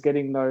Kukoc was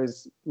getting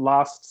those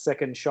last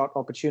second shot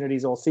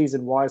opportunities all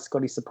season, why is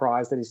Scotty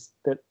surprised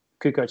that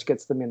Kukoc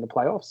gets them in the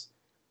playoffs?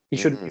 He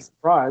shouldn't be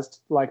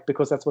surprised,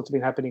 because that's what's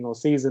been happening all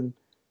season.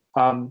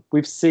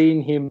 We've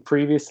seen him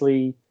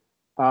previously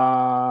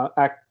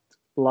act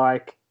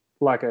like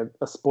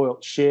a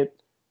spoilt shit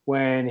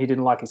when he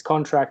didn't like his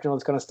contract and all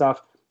this kind of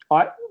stuff.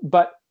 But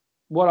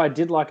what I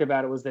did like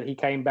about it was that he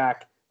came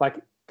back,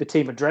 the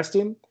team addressed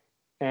him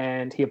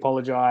and he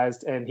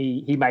apologized and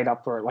he made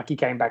up for it. He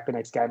came back the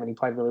next game and he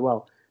played really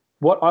well.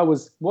 What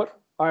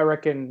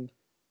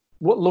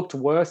looked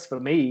worse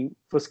for me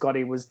for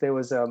Scotty was there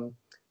was a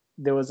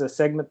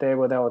segment there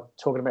where they were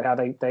talking about how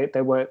they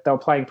were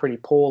playing pretty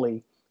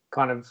poorly,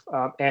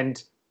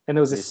 and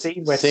there was a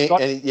scene where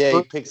Scotty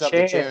he picks up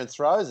the chair and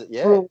throws it,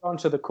 threw it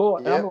onto the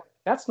court. Yep. And I'm like,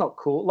 that's not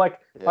cool. I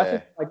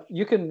think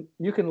you can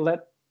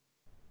let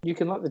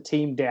the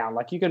team down.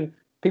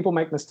 People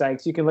make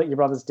mistakes. You can let your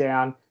brothers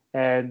down,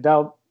 and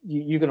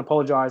you can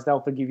apologize. They'll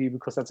forgive you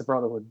because that's a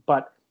brotherhood.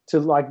 But to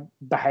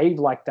behave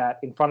like that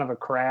in front of a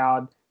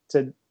crowd,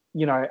 to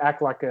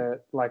act like a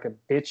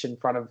bitch in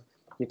front of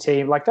your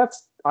team,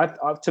 that's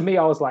to me,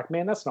 I was like,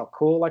 man, that's not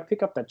cool.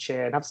 Pick up that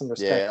chair and have some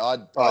respect. Yeah, I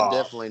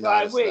definitely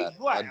noticed that.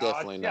 I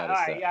definitely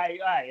noticed that.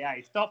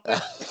 Hey, stop it.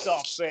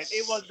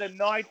 It was the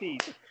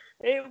 90s.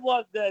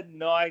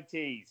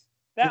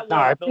 That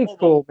was normal. It's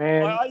cool,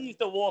 man. I used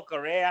to walk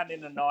around in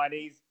the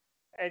 90s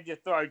and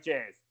just throw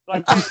chairs.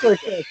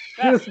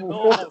 That's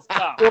normal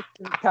stuff. Walk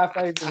in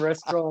cafes and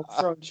restaurants,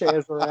 throwing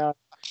chairs around.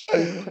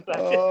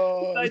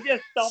 So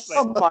just stop it.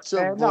 Oh,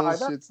 man. No,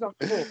 that's not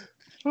cool. Not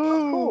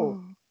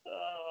cool.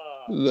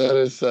 That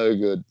is so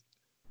good.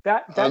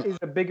 That is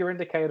a bigger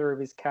indicator of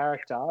his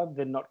character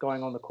than not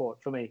going on the court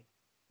for me.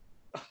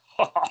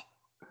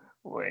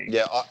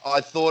 Yeah,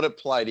 I thought it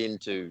played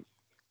into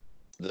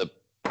the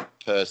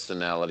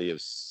personality of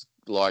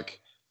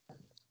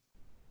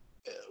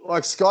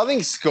I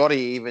think Scotty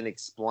even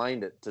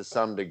explained it to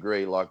some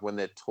degree, when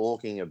they're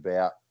talking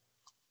about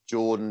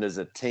Jordan as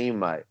a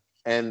teammate.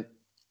 And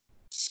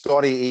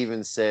Scotty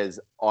even says,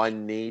 I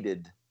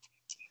needed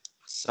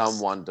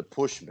someone to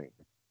push me.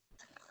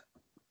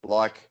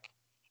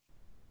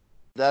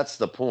 That's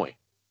the point.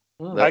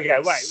 Okay,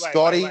 wait.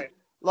 Scotty,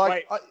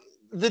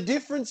 the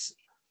difference,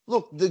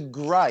 look, the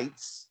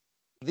greats,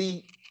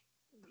 the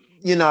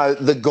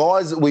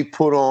guys that we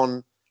put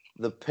on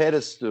the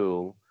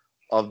pedestal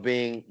of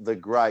being the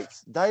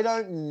greats. They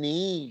don't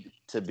need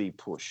to be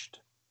pushed.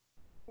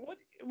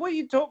 What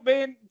you talk,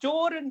 man?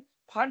 Jordan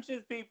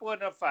punches people in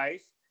the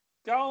face,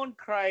 going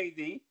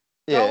crazy,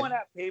 going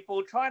at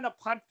people, trying to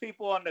punch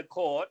people on the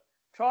court,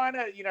 trying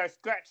to,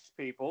 scratch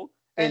people.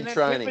 And then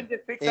Pippen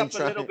just picks up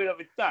a little bit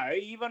of it. So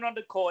even on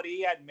the court,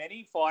 he had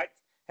many fights.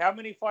 How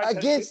many fights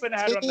has Pippen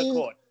had on the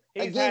court?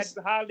 He's had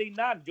hardly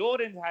none.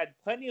 Jordan's had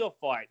plenty of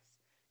fights.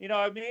 You know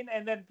what I mean?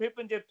 And then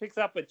Pippen just picks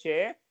up a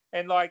chair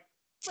and like,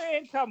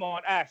 man, come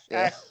on, Ash.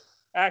 Yeah.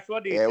 Ash,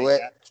 what do you think?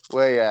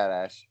 Where you at,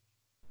 Ash?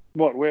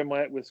 What? Where am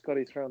I at with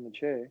Scotty throwing the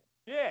chair?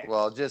 Yeah.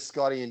 Well, just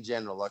Scotty in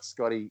general, like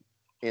Scotty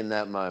in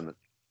that moment.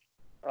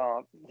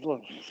 Oh,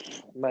 look,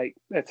 mate,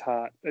 that's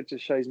hard. That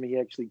just shows me he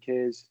actually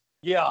cares.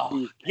 Yeah.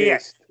 He's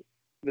pissed.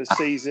 The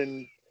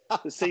season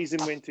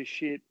went to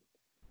shit.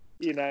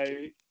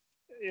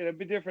 It'd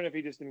be different if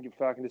he just didn't give a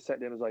fuck and just sat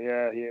down and was like,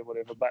 yeah,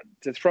 whatever. But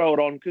to throw it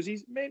on, because you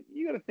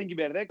got to think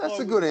about it. That guy That's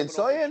a good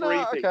insight. Yeah,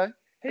 no, okay.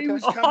 He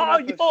was coming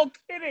up you're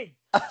kidding.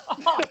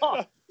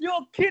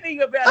 You're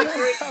kidding about it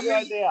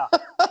right now.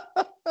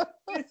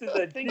 This is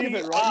a think of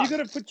it, right? You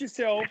got to put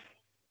yourself.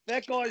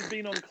 That guy's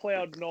been on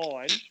cloud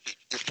 9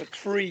 for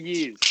 3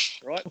 years,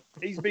 right?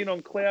 He's been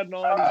on cloud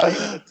 9. He's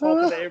been at the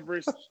top of the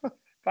Everest,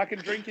 fucking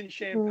drinking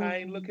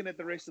champagne, looking at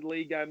the rest of the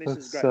league, going, "This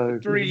is great." For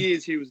 3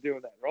 years, he was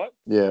doing that, right?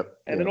 Yeah.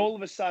 And then all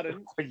of a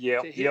sudden, to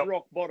hit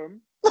rock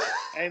bottom,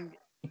 and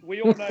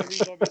we all know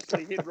who's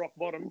obviously hit rock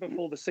bottom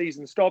before the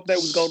season stopped. That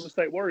was Golden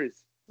State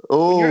Warriors.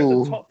 When you're at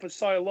the top for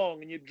so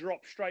long and you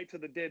drop straight to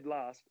the dead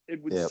last,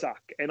 it would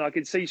suck. And I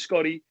could see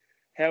Scotty,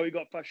 how he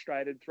got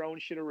frustrated, throwing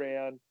shit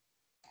around.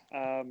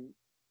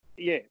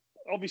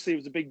 Obviously it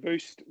was a big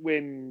boost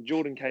when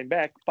Jordan came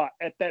back, but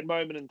at that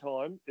moment in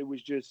time, it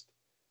was just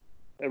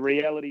a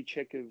reality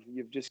check of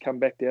you've just come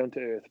back down to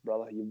earth,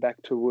 brother. You're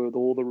back to with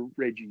all the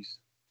Reggies.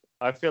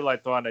 I feel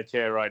like throwing a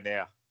chair right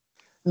now.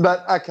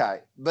 But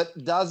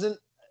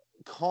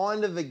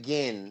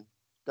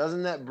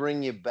doesn't that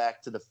bring you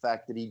back to the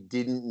fact that he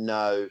didn't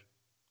know?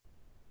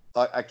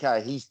 Like,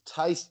 okay, he's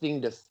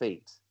tasting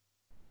defeat,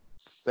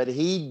 but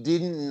he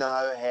didn't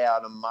know how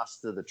to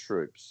muster the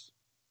troops.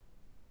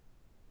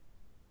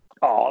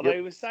 Oh, they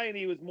were saying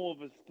he was more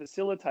of a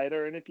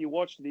facilitator, and if you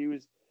watched it, he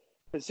was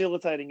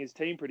facilitating his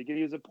team pretty good.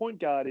 He was a point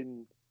guard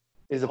in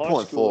He's a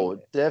point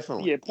forward,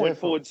 definitely. Yeah, point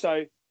forward.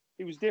 So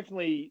he was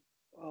definitely,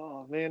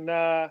 I'm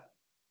not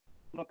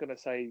going to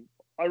say,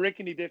 I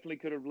reckon he definitely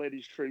could have led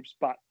his troops,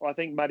 but I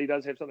think Muddy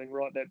does have something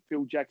right that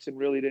Phil Jackson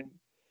really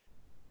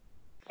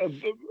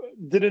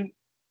didn't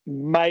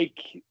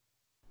make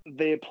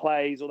their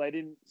plays, or they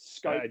didn't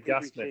scope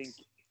everything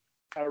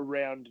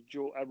around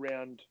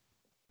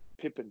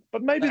Pippen.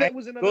 But maybe that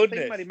was another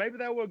thing, Muddy. Maybe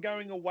they were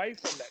going away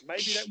from that.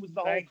 Maybe that was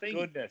the whole thing.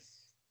 Goodness.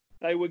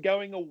 They were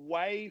going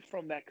away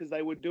from that because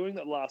they were doing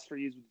that last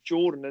 3 years with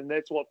Jordan, and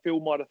that's what Phil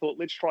might have thought.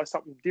 Let's try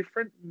something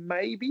different.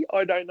 Maybe.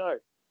 I don't know.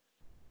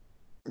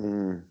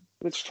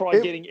 Let's try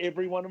getting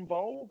everyone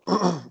involved.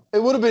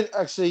 It would have been,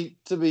 actually,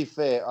 to be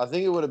fair, I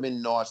think it would have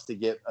been nice to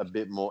get a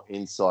bit more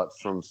insight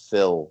from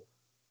Phil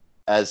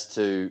as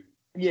to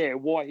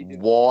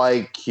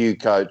why Q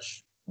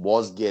Coach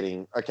was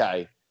getting,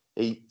 okay,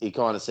 he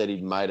kind of said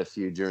he'd made a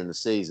few during the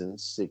season,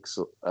 6,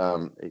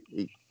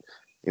 he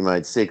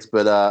made 6,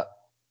 but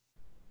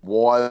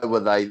why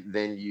were they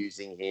then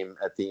using him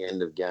at the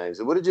end of games?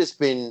 It would have just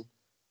been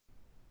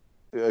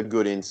a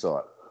good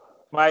insight.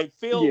 Mate,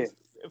 Phil's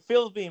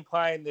been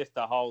playing this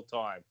the whole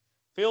time.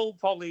 Phil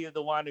probably is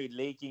the one who's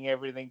leaking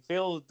everything.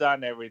 Phil's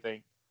done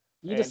everything.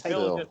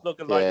 Phil's just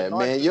looking like the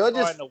nicest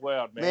guy in the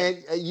world, man.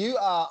 Man, you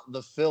are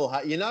the Phil.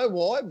 You know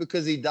why?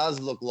 Because he does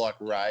look like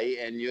Ray,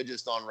 and you're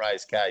just on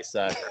Ray's case.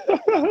 So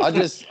I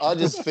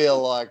just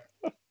feel like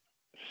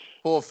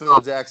poor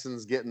Phil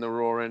Jackson's getting the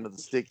raw end of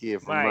the stick here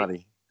from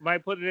Muddy.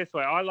 Mate, put it this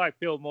way. I like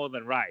Phil more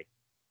than Ray.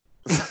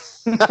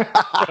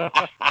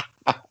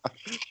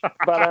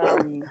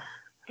 But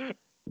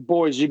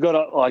boys, you got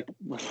to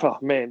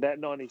that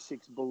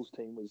 '96 Bulls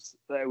team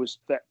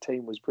that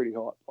team was pretty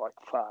hot, like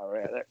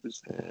far out. That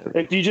was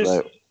if you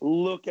just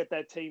look at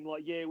that team,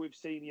 like we've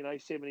seen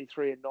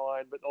 73 and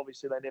 9, but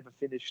obviously they never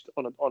finished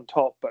on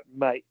top. But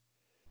mate,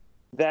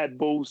 that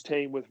Bulls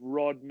team with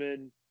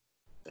Rodman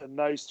and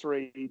those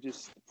three,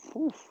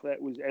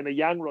 that was, and a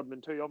young Rodman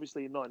too.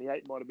 Obviously in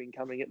 '98 might have been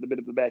coming at the bit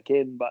of the back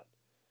end, but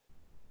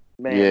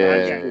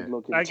man, good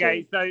looking.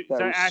 Okay, team.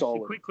 so Ash, a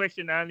quick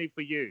question only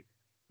for you.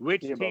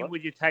 Which team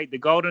would you take, the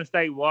Golden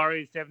State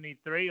Warriors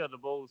 73 or the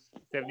Bulls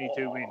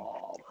 72 win?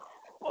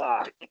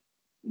 Fuck.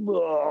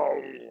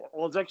 Oh, I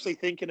was actually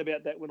thinking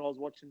about that when I was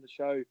watching the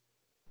show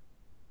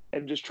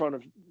and just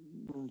trying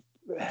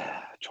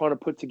to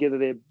put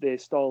together their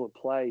style of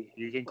play.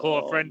 You can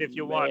call a friend if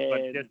you want,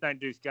 but just don't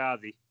do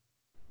Scarzy.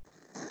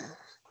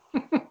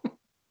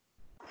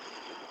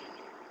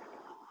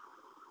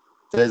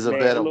 There's a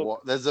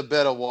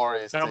better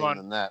Warriors team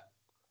than that.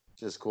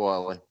 Just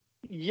quietly.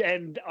 Yeah,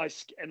 and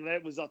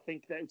that was, I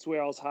think that's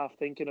where I was half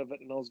thinking of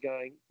it, and I was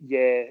going,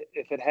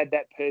 if it had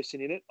that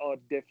person in it, I'd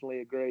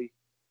definitely agree.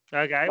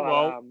 Okay,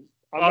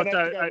 I'm going to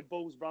have to go the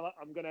Bulls, brother.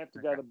 I'm going to have to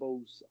go the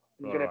Bulls.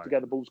 I'm going to have to go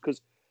the Bulls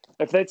because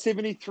if that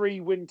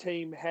 73-win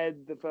team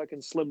had the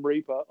fucking Slim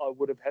Reaper, I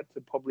would have had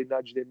to probably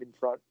nudge them in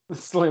front.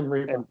 Slim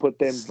Reaper. And put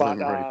them. Slim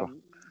But Reaper.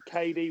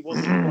 KD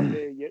wasn't quite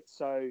there yet,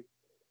 so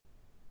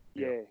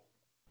yeah.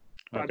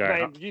 But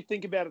man, did you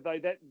think about it though?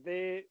 That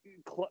they're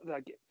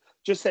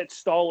just that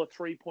style of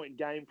 3-point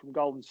game from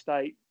Golden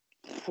State.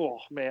 Oh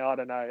man, I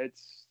don't know.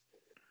 It's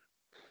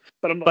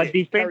but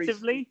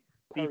defensively,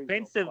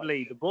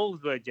 the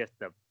Bulls were just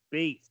a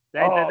beast.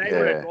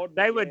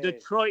 They were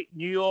Detroit,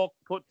 New York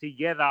put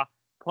together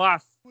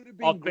plus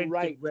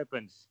offensive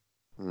weapons.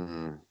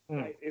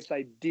 If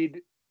they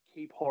did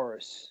keep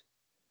Horace.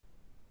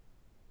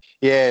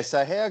 Yeah,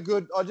 so how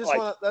good? I just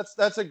want to.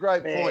 That's a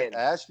great point,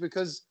 Ash,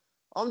 because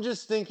I'm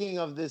just thinking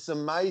of this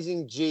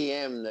amazing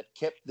GM that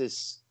kept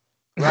this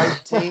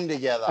great team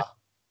together,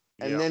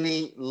 and then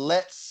he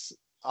lets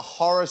a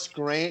Horace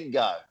Grant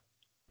go.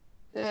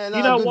 Yeah, no,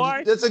 you know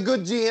why? That's a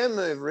good GM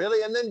move,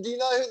 really. And then do you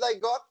know who they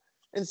got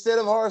instead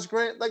of Horace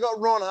Grant? They got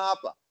Ron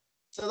Harper.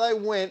 So they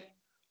went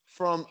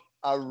from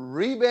a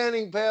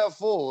rebounding power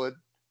forward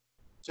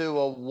to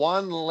a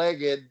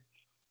one-legged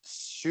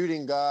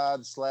shooting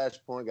guard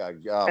 / point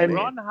guard. Oh, and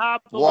Ron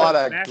Harper what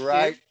was a massive.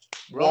 great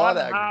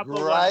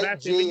GM.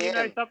 GM. You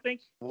know something?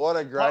 What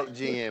a great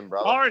GM,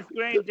 brother. Horace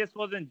Grant just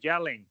wasn't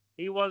gelling.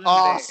 He wasn't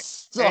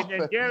there.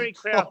 And Jerry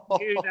Krause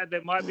knew that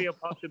there might be a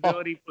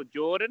possibility for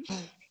Jordan,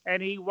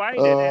 and he waited.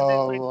 And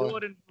then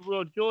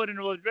when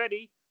Jordan was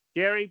ready,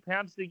 Jerry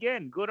pounced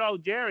again. Good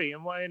old Jerry.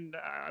 And when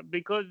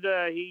because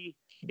he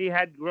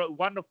had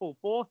wonderful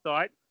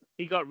foresight,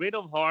 he got rid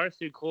of Horace,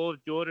 who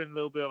caused Jordan a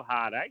little bit of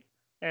heartache,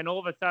 and all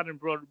of a sudden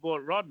brought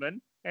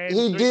Rodman. And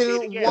he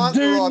didn't want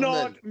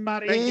Rodman.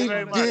 He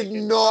did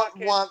not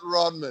want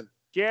Rodman.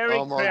 Jerry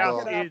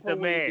Krause is the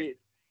man.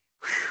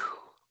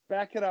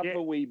 Back it up a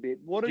wee bit.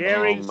 What did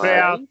Jerry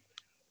Krause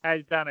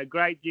has done a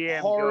great GM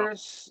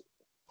Horace, job.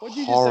 What did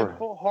you just say?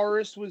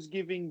 Horace was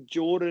giving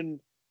Jordan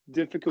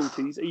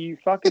difficulties. Are you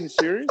fucking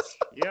serious?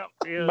 Yep.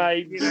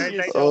 Mate, they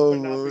just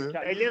weren't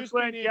gelling.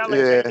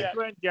 They just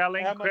weren't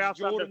gelling. How much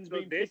Jordan's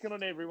been picking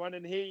on everyone,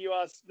 and here you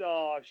are.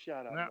 Oh,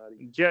 shut up,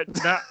 buddy.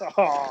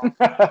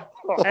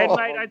 And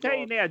mate, I tell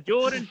you now,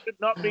 Jordan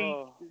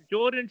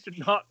should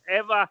not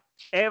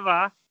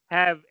ever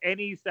have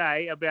any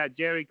say about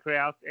Jerry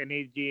Krause and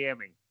his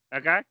GMing.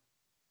 Okay.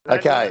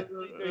 Okay.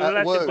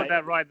 Let's put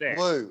that right there.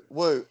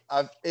 Woo.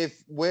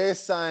 If we're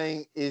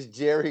saying is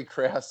Jerry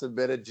Krause a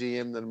better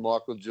GM than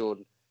Michael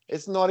Jordan,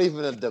 it's not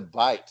even a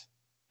debate.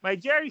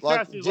 Mate, Jerry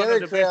Krause is one of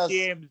the best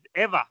GMs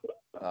ever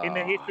in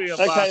the history of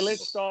basketball. Okay,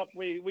 let's stop.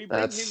 We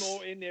bring him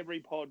all in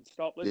every pod.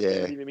 Stop. Let's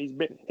get rid of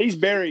him. He's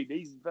buried.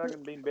 He's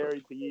fucking been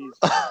buried for years.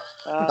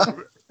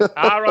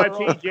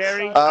 R.I.P.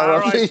 Jerry.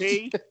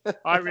 R.I.P.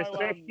 I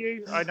respect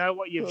you. I know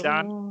what you've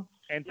done,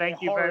 and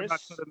thank you very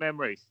much for the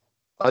memories.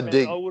 I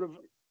would have.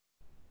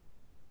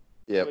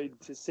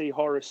 To see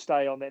Horace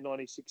stay on that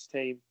 '96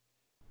 team,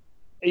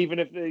 even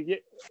if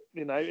they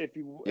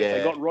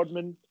got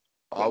Rodman,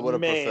 I would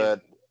have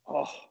preferred.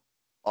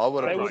 I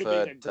would have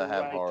preferred to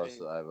have Horace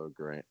over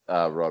Grant,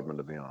 Rodman.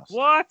 To be honest.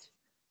 What?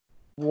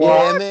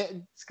 Yeah,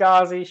 man.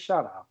 Scarzy,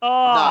 shut up.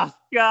 Oh,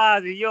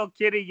 Scarzy, you're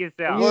kidding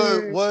yourself.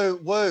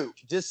 Woo.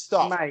 Just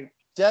stop. Mate.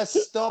 Just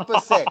stop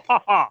a sec.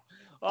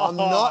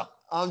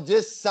 I'm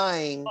just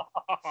saying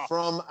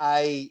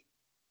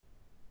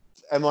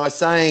am I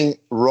saying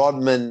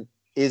Rodman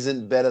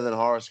isn't better than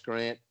Horace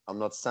Grant? I'm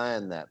not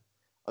saying that.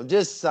 I'm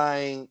just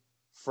saying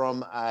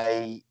from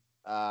a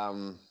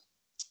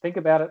think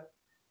about it.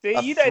 See,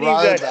 you don't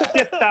even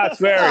just start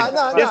swearing.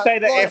 Just say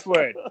the F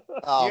word.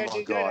 Oh my God.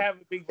 You don't have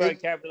a big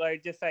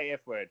vocabulary. Just say F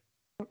word.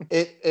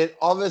 It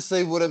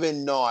obviously would have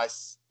been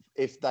nice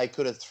if they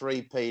could have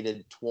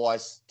three-peated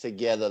twice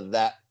together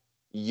that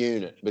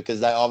unit, because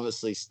they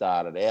obviously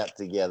started out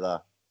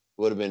together.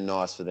 Would have been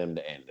nice for them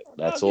to end it.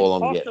 That's all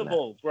I'm getting at.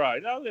 Impossible,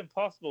 bro. That was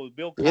impossible.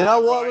 Bill you know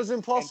why it was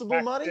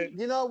impossible, Money?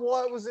 You know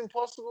why it was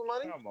impossible,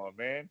 Money? Come on,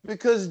 man.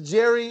 Because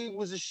Jerry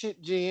was a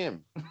shit GM.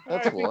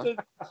 That's why.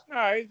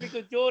 It's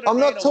because Jordan. I'm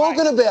not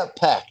talking about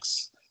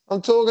packs.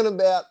 I'm talking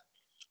about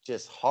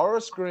just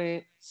Horace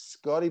Grant,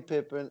 Scottie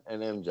Pippen,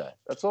 and MJ.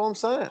 That's all I'm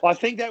saying. I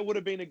think that would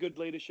have been a good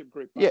leadership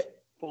group.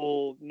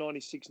 For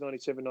 96,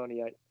 97,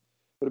 98.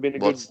 Would have been a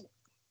good.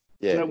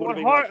 Yeah.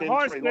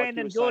 Horace Grant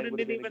and Jordan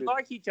didn't even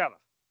like each other.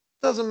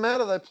 Doesn't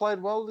matter. They played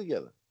well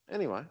together.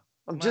 Anyway,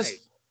 I'm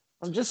just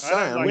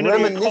saying. I'm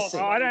reminiscing.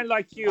 I don't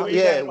like you.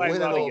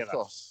 Win at all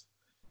costs.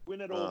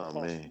 Win at all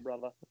costs,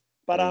 brother.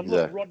 But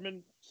look,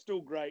 Rodman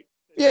still great.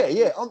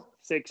 I'm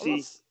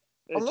sexy.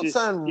 I'm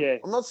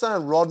not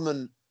saying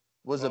Rodman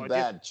was a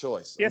bad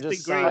choice. Just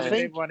agree with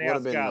everyone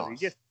else, Garvey.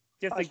 Just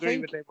agree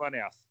with everyone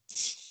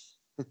else.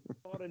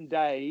 Modern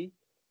day,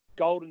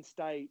 Golden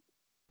State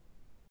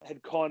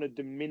had kind of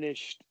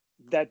diminished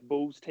that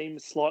Bulls team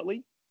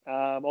slightly.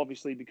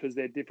 Obviously, because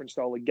they're different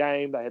style of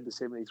game, they had the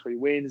 73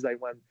 wins. They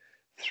won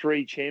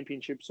 3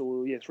 championships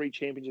over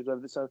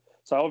this. So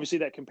obviously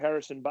that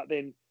comparison, but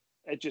then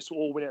it just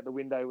all went out the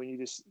window when you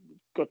just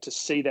got to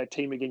see that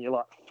team again. You're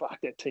like,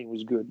 fuck, that team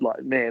was good.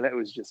 Like, man, that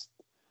was just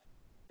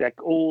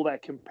all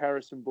that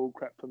comparison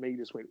bullcrap for me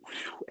just went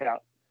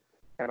out,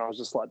 and I was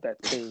just like,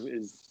 that team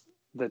is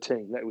the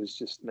team. That was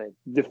just, man.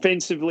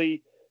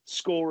 Defensively,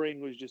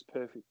 scoring was just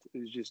perfect. It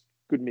was just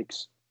good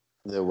mix.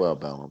 They're well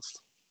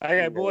balanced. Okay,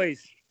 Yeah.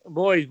 boys,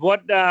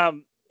 what was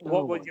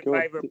my your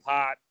God. favorite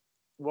part?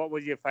 What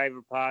was your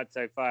favorite part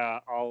so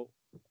far?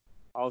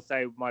 I'll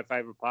say my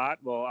favorite part.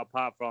 Well,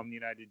 apart from the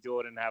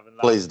Jordan having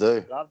Please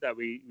do. love that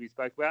we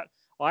spoke about,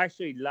 I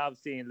actually love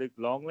seeing Luke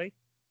Longley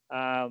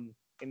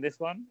in this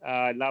one.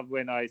 I love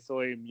when I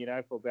saw him,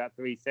 for about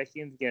 3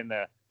 seconds getting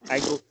the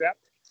ankle strapped.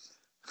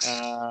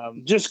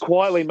 Just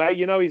quietly, mate.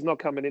 He's not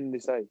coming in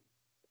this, eh?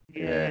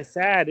 Yeah,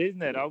 sad,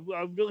 isn't it? I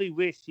really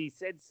wish he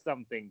said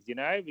some things,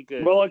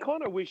 because Well, I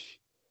kind of wish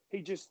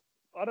he just.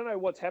 I don't know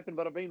what's happened,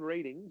 but I've been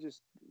reading,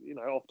 just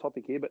off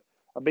topic here, but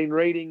I've been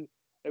reading.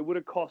 It would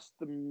have cost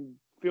the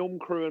film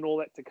crew and all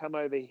that to come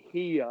over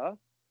here.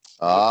 It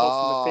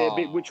cost them a fair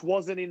bit, which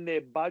wasn't in their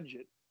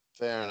budget.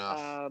 Fair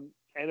enough.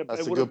 And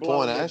That's it a would good have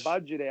blown point, their Ash.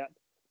 budget out.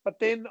 But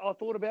then I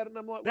thought about it, and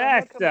I'm like, well,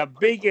 that's how come the that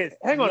prick- biggest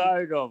Hang on.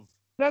 load of.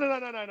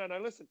 No.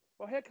 Listen.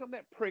 Well, how come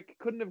that prick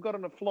couldn't have got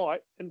on a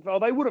flight? And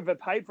they would have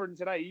paid for it and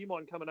said, hey, you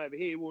mind coming over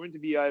here? We'll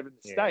interview you over in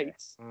the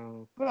States.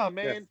 But, oh,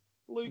 man,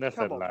 Luke, that's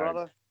come a on, load.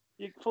 brother.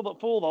 For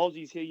all the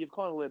Aussies here, you've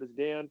kind of let us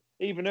down.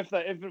 Even if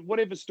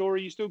whatever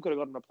story, you still could have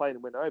got on a plane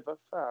and went over.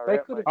 They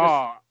Out, could mate.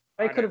 have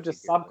They I could don't have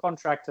just think it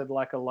was. subcontracted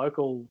like a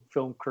local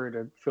film crew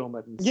to film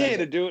it. And Yeah, send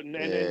to it. do it and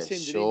send it in.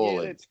 surely.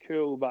 Yeah, that's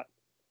cool. But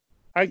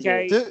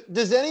Okay.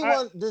 Does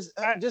anyone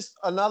I- just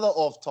another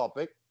off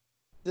topic?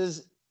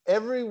 Does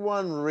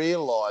everyone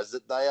realise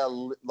that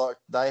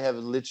they have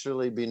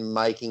literally been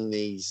making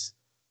these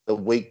the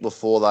week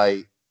before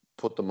they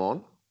put them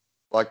on,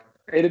 like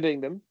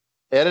editing them.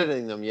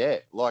 Yeah.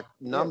 Like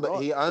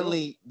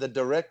right, the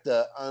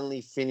director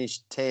only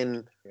finished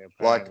 10 Yeah,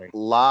 like apparently.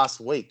 last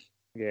week,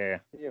 Yeah.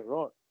 Yeah,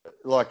 right.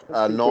 like That's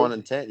pretty 9 good.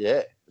 and 10.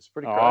 Yeah, it's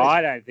pretty Oh, crazy.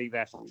 I don't think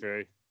that's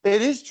true.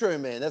 It is true,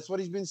 man. That's what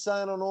he's been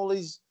saying on all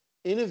his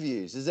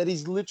interviews. Is that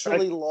he's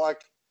literally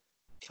like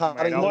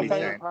cutting I'll My be them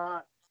saying- favourite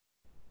part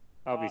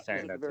I'll be was saying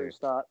at that the very too.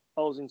 start.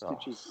 I was in Oh.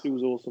 stitches. It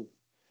was awesome.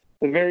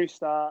 The very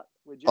start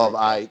where Jerry Of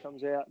Krause 8.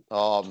 comes out.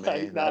 Oh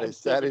man, No, that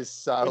is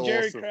so When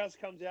Jerry awesome. Krause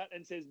comes out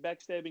and says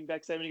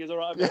backstabbing, he goes, all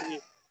right, I'm out here.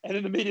 And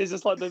then the media is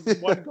just like, the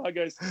one guy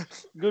goes,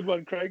 good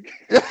one, Craig.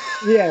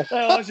 Yeah.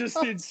 I was just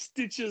in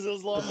stitches. I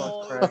was like,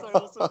 oh, it was so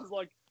awesome. It was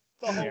like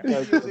the whole Yeah.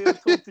 video there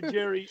talk to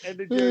Jerry, and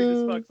then Jerry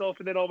just fucks off,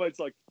 and then almost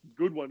like,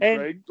 good one, And-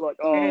 Craig. Like,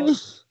 oh,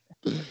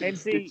 And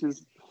see,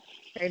 stitches.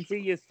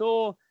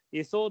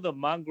 you saw the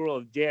mongrel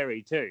of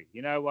Jerry too.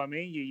 You know what I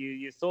mean?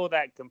 You saw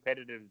that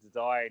competitive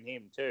desire in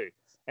him too.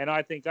 And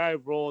I think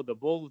overall the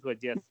Bulls were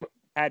just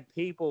had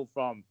people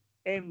from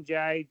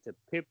MJ to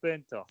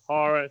Pippen to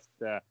Horace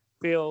to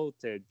Phil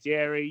to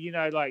Jerry.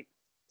 Like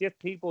just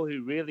people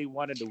who really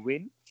wanted to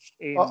win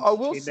in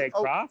their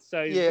craft. So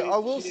I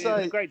will it was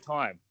say- a great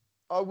time.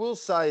 I will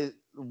say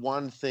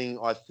one thing.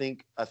 I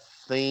think a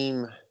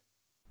theme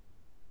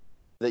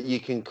that you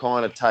can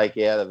kind of take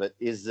out of it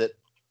is that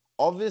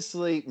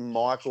obviously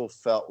Michael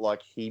felt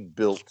like he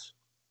built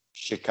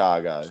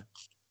Chicago,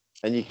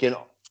 and you can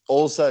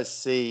also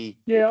see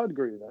Yeah, I'd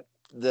agree with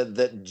that.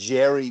 that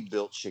Jerry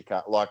built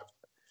Chicago. Like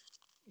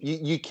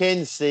you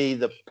can see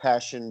the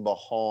passion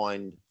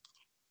behind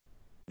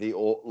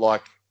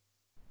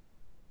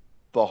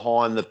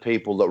behind the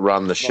people that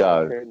run the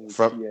show. Curtains,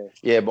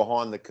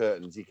 Behind the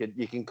curtains.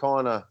 You can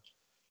kind of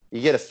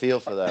get a feel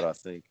for that, I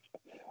think.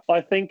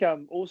 I think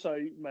also,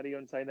 Matty,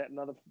 on saying that,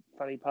 another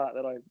funny part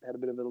that I had a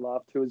bit of a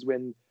laugh to is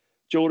when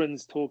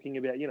Jordan's talking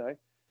about,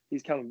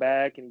 he's coming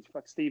back and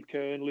he's Steve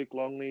Kern, Luke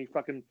Longley,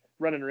 fucking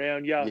running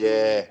around, coming in.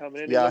 Yeah,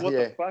 He's like, what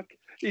the fuck?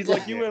 He's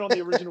like, you weren't on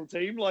the original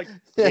team. Like,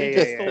 he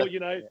just thought,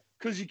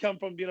 because you come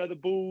from, the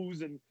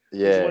Bulls and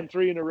he's won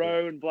 3 in a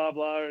row and blah,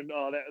 blah. And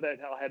that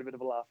I had a bit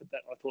of a laugh at that.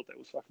 I thought that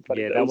was fucking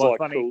funny. Yeah, that was like,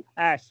 funny. Cool.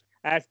 Ash,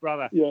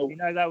 brother. Yeah. You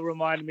know that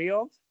reminded me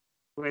of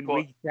when What?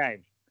 Weeks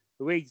came.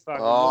 The Weeks fucking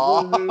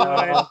Oh.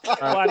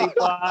 bloody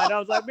fun. I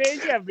was like, man,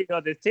 you haven't been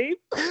on this team.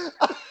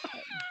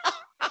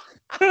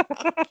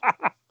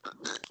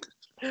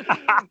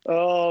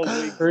 Oh,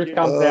 Truth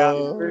comes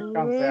out. Truth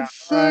comes out.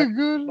 So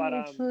good.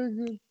 But, so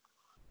good.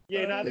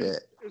 Yeah, no, there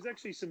was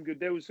actually some good.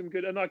 There was some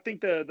good, and I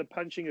think the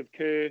punching of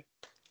Kerr,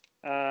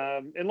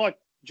 and like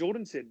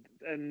Jordan said,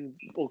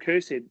 or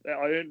Kerr said, I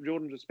earned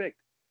Jordan's respect.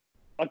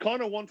 I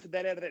kind of wanted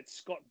that out of that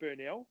Scott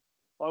Burnell.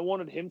 I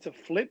wanted him to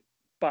flip,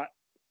 but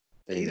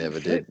He never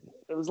didn't did. flip.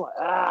 It was like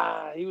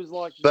he was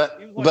like, But-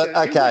 he was like but, he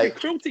was okay. like a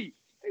Quilty.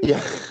 He was Yeah.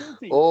 like a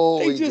Quilty. Oh,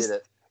 He he just did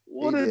it.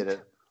 What He a- did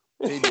it.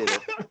 He did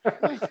it.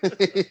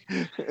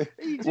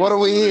 He just What are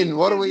we in? wouldn't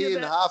What are give we you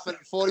in? that. Half at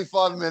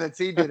 45 minutes.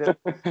 He did it.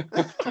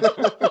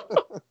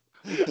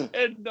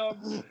 And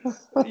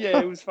yeah,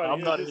 it was funny. I'm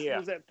not It here.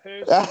 was that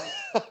person.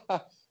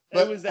 But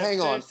It was that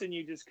hang on. person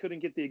you just couldn't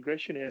get the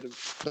aggression out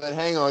of. But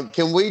hang on.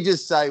 Can we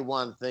just say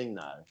one thing,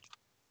 though?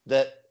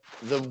 That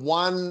the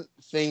one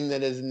thing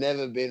that has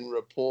never been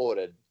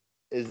reported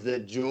is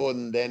that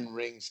Jordan then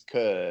rings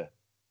Kerr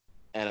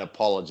and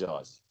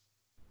apologized.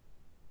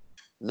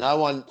 No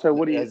one. So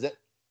what do you- has it.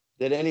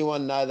 Did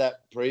anyone know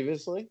that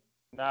previously?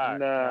 No.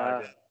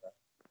 Nah.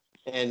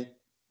 And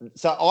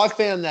so I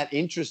found that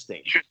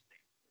interesting.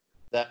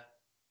 That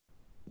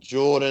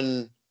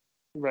Jordan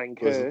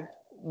Ranker.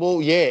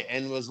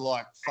 and was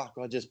like, fuck,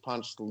 I just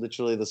punched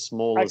literally the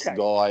smallest Okay.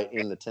 guy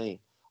in the team.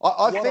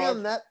 I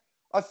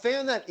What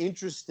found that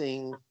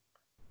interesting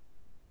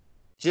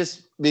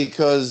just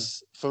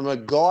because from a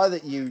guy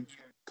that you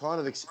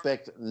kind of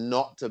expect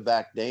not to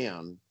back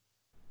down,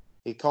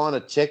 he kind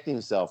of checked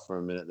himself for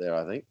a minute there,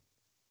 I think.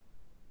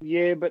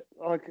 Yeah, but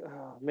like,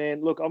 oh,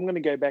 man, look, I'm going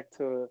to go back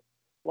to,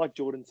 like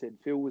Jordan said,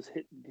 Phil was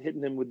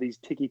hitting him with these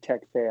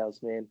ticky-tack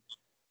fouls, man.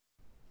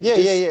 Yeah.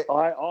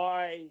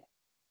 I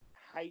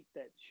hate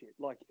that shit.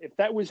 Like, if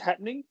that was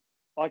happening,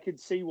 I could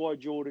see why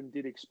Jordan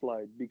did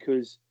explode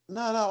because...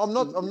 No,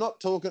 I'm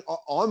not talking.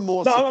 I'm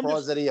more No,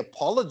 surprised that he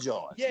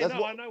apologized. Yeah,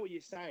 I know what you're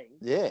saying.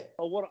 Yeah.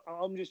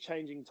 I'm just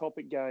changing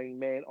topic going,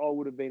 man, I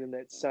would have been in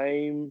that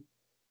same...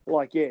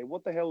 Like, yeah,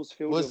 what the hell is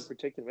Phil doing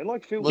protecting him? And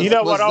like Phil... You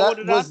know what I would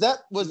have done?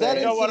 Was that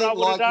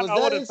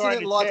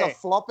incident like a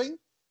flopping?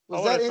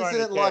 Was that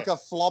incident like a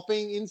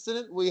flopping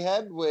incident we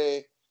had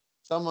where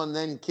someone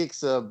then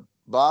kicks a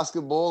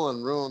basketball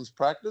and ruins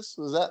practice?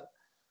 Was that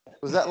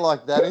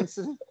like that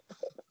incident?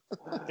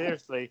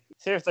 Seriously,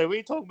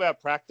 we talking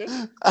about practice?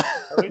 Are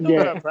we talking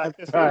about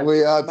practice? Right.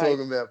 We are Mate,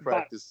 talking about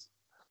practice.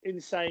 In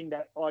saying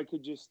that, I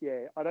could just,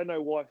 I don't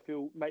know why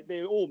Phil, mate,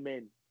 they're all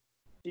men.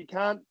 You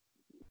can't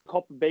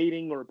cop a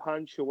beating or a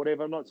punch or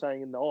whatever. I'm not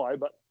saying in the eye,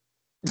 but,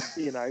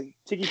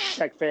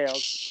 ticky-tack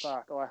fouls,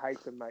 fuck, I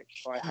hate them, mate.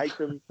 I hate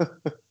them.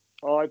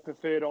 I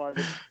prefer to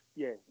either,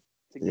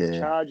 to get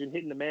charged and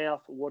hit in the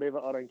mouth or whatever.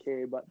 I don't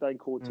care, but don't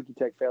call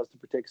ticky-tack fouls to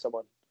protect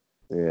someone.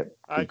 Yeah.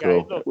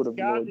 Okay, Cool. look,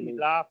 Ghazi's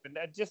laughing.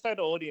 Just so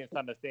the audience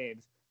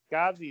understands,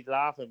 Ghazi's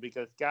laughing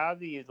because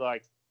Ghazi is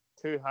like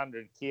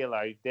 200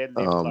 kilos,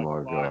 deadlift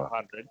like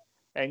 500,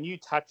 and you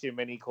touch him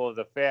and he calls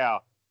a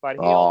foul. But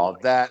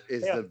that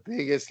is the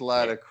biggest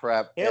load of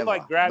crap he'll ever.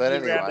 like grab but you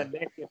anyway, around the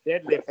neck and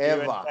deadlift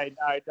you and say,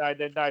 no,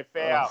 there's no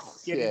foul.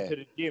 Get into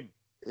the gym.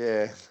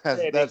 Yeah,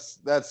 that's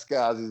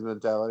Ghazi's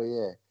mentality.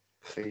 Yeah,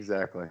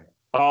 exactly.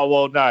 Oh,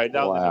 well, no,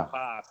 that was in the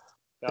past.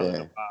 That was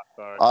in the past,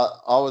 sorry.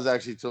 I was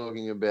actually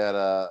talking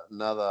about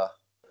another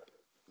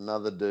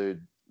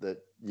dude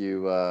that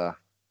you were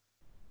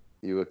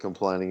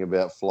complaining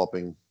about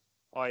flopping.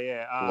 Oh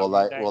yeah. Well,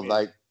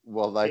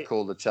 they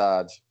called the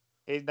charge.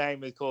 His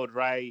name is called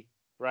Ray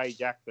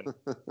Jackson.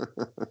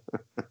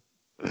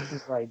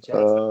 Ray Jackson.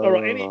 All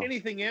right.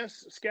 Anything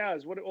else,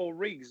 Scars? Or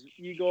Riggs?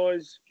 You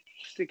guys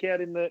stick out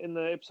in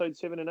the episode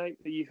 7 and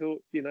 8 that you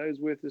thought is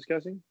worth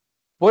discussing?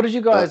 What did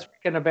you guys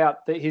reckon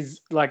about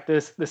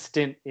the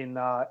stint in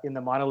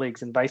the minor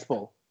leagues in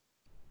baseball?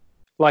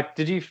 Like,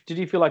 did you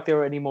feel like there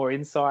were any more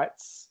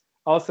insights?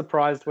 I was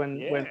surprised when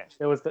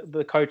there was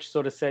the coach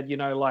sort of said,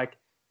 like,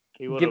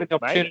 given the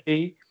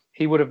opportunity,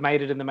 he would have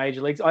made it in the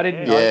major leagues. I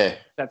didn't know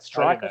that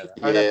strike. I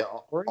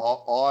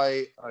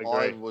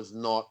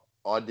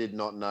did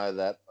not know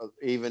that.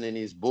 Even in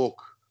his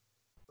book,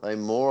 they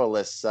more or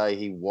less say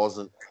he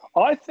wasn't.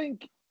 I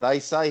think they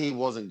say he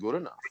wasn't good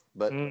enough.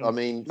 But I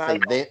mean, for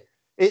them,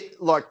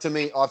 to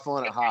me, I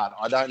find it hard.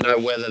 I don't know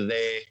whether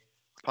they're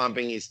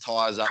pumping his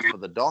tires up for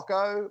the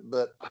doco,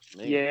 but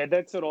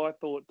that's what I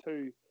thought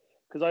too.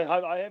 Because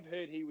I have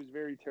heard he was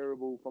very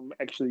terrible from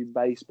actually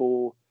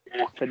baseball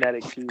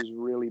fanatics. He was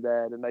really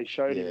bad, and they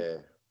showed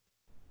him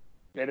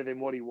better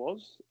than what he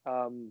was.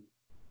 We're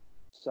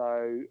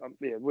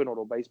not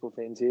all baseball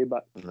fans here,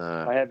 but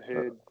I have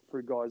heard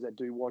through guys that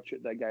do watch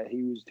it, they go,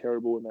 he was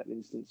terrible in that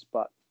instance.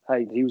 But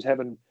hey, he was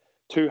having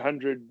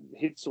 200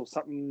 hits or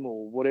something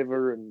or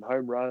whatever and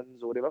home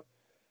runs or whatever.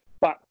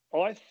 But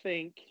I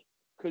think,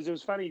 because it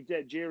was funny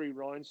that Jerry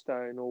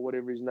Rhinestone or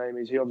whatever his name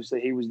is, he was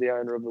the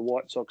owner of the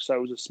White Sox, so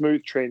it was a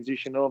smooth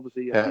transition.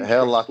 Obviously,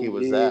 how lucky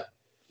was that?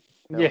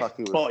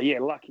 Lucky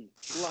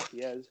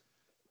as.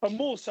 But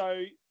more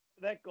so,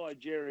 that guy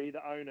Jerry,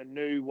 the owner,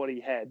 knew what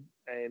he had,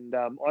 and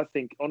I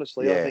think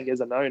as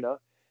an owner,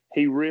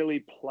 he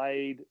really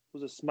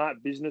was a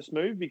smart business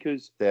move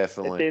because it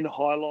then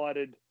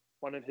highlighted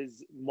one of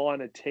his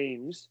minor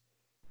teams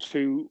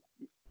to,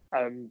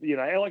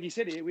 like you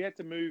said, we had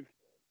to move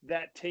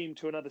that team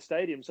to another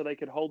stadium so they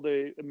could hold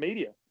the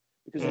media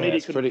because the media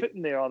couldn't fit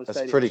in their other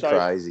stadium. That's pretty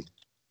crazy.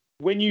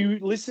 When you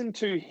listen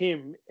to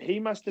him, he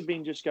must have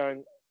been just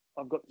going,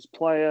 I've got this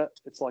player,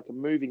 it's like a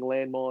moving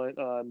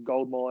landmine,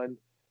 gold mine,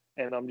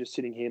 and I'm just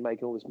sitting here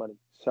making all this money.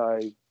 So,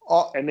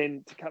 and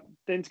then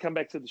to come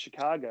back to the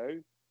Chicago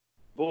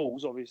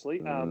Bulls, obviously,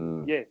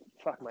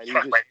 fuck mate, he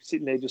was just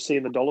sitting there just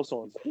seeing the dollar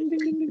signs. Ding, ding,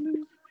 ding, ding,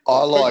 ding.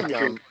 I liked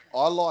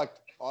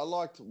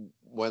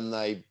when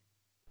I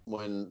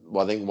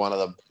think one of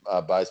the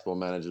baseball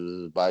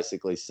managers was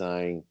basically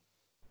saying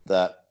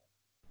that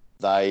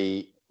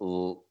they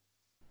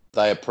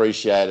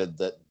appreciated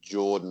that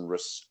Jordan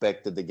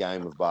respected the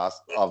game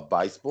of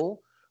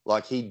baseball.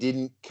 Like, he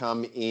didn't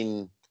come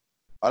in.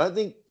 I don't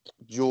think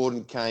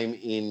Jordan came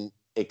in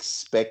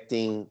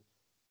expecting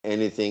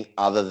anything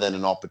other than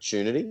an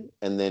opportunity,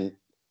 and then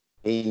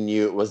he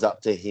knew it was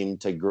up to him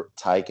to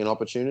take an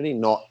opportunity,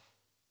 not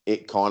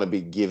it kind of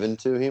be given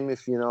to him,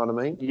 if you know what I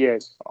mean.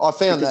 Yes. I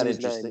found Because that of his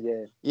interesting.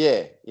 name,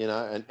 Yeah, you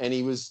know, and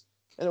he was,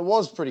 and it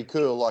was pretty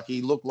cool. Like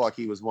he looked like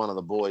he was one of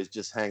the boys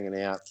just hanging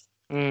out.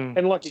 And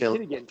like a Chill.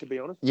 kid again, to be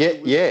honest. Yeah,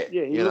 yeah.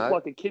 Yeah, he you looked know.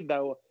 like a kid. They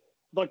were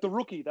like the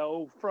rookie. They were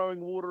all throwing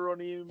water on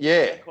him.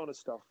 Yeah. That kind of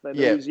stuff. And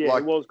Yeah,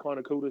 it was kind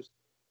of cool to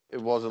It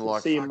wasn't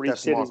like see him fuck,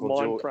 that's reset his Michael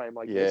mind Jordan. frame,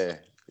 I guess.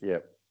 Yeah.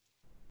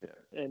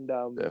 And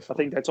I Definitely.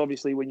 think that's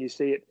obviously when you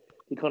see it,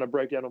 he kind of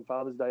broke down on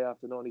Father's Day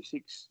after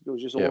 '96. There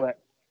was just all Yep. that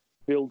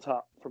built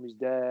up from his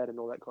dad and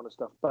all that kind of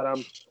stuff. But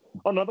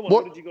another one,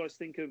 What- what did you guys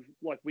think of,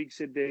 like Wig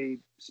said, the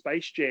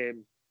Space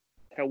Jam,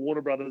 how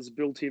Warner Brothers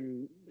built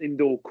him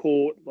indoor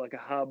court, like a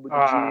hub with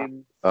the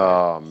gym,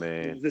 Oh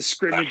man. the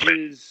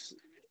scrimmages,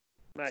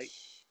 mate.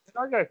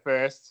 Can I go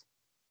first?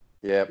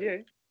 Yep. Yeah.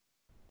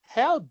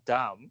 How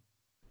dumb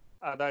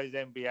are those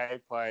NBA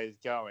players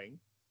going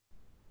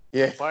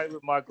Yeah. to play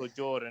with Michael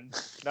Jordan,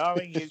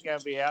 knowing he's going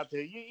to be out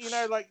there? You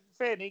know, like,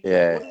 fair dinkum,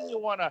 Yeah. wouldn't you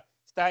want to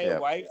stay Yep.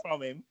 away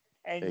from him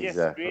and Exactly.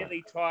 just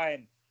really try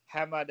and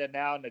hammer the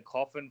nail in the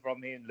coffin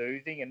from him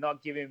losing and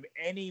not give him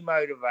any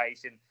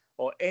motivation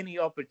or any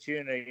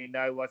opportunity to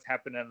know what's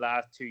happened in the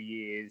last 2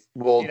 years?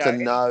 Well, You to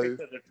any know.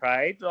 tricks of the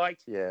trade, like,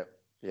 Yeah.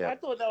 I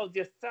thought that was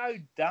just so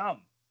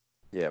dumb.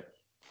 Yep.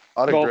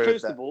 I'd Well, agree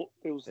first with of that. all,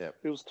 there was Yep.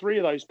 3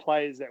 of those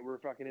players that were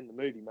fucking in the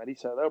movie, matey.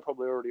 So they were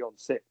probably already on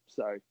set.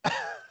 So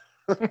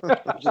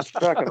just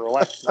fucking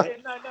relax,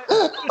 mate. No.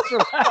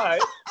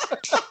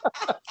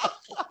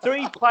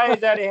 3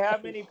 players out of how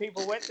many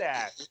people went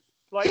there?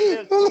 Like,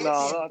 there's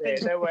I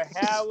think there were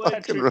Howard,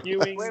 Patrick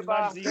Ewing, Webber,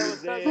 Muggsy there was was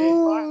so there. many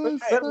Oh,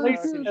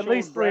 players. At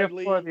least 3 or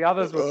 4 of the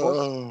others were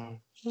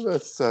booked. Oh,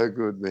 that's so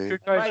good, man.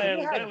 Good Mate, coach. They you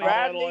only had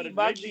Bradley, highlighted Muggsy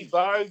Reggie.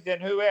 Bogues,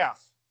 and who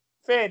else?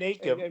 Fair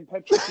dinkum. And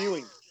Patrick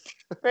Ewing.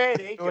 Fair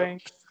dinkum.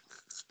 Doing-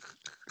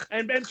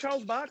 And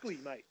Charles Barkley,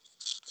 mate.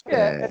 Yeah,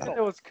 Yeah. and then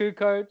there was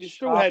Kukoc. You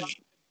still had...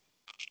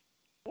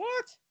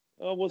 What?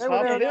 was They were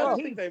Harper there there? as I well.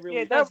 think they really...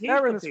 Yeah, They, that's they were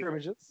in the heaps of people.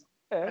 scrimmages.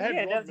 They Yeah. had Yeah,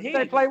 Rod that's Rodriguez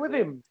They play with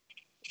there. him.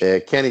 Yeah,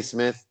 Kenny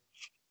Smith.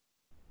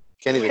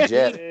 Kenny the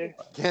Jet. Yeah.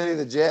 Kenny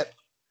the Jet.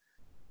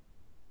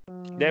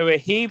 There were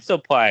heaps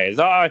of players.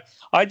 I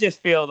just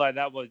feel like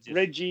that was just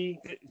Reggie.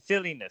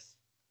 silliness.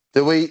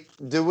 Do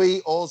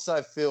we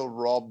also feel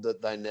robbed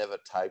that they never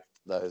taped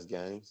those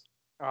games?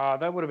 Oh,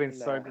 that would have been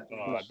so No. good.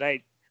 Oh,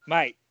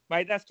 mate,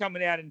 that's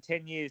coming out in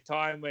 10 years'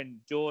 time when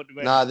Jordan.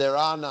 No, there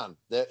are none.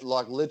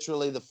 Like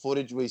literally, the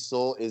footage we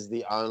saw is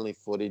the only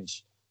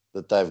footage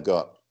that they've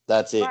got.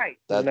 That's it. Mate,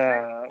 That,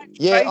 Nah.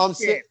 yeah, Space I'm Jam.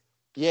 sick.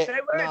 Yeah, They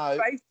were no.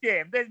 Space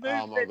Jam. There's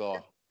Oh my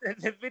god,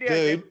 The video.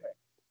 Dude,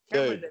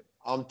 cameras dude,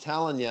 I'm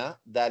telling you,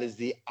 that is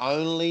the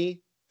only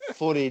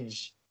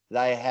footage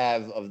they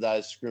have of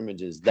those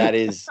scrimmages. That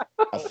is a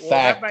Well, fact.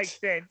 that makes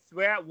sense.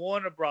 We're at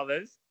Warner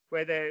Brothers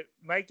where they're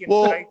making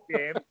Well, Space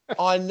Jam.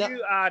 I know.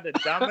 You are the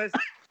dumbest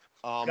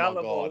Oh my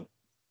gullible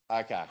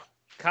god. Okay.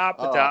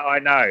 carpenter All I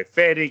know.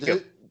 Fair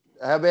dinkum.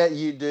 How about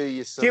you do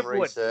you some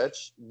Chipwood.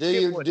 research? Do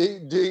you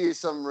Chipwood. do you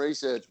some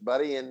research,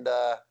 buddy, and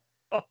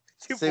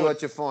see Chipwood.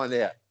 what you find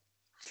out.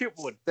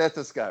 Chipwood.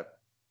 Stethoscope.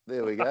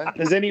 There we go.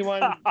 Did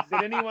anyone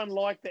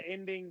like the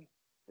ending?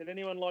 Did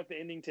anyone like the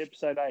ending to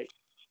episode 8,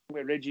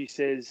 where Reggie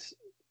says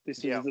this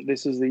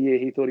is the year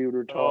he thought he would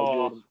retire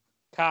Jordan?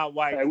 Can't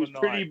wait. It was for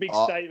pretty night. big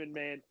Oh. statement,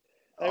 man.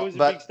 That was a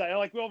But big statement.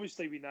 Like,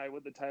 obviously we know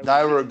what the tale.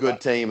 They were a is, good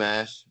but- team,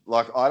 Ash.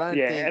 Like I don't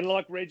Yeah, think and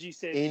like Reggie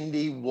said,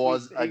 Indy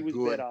was he a was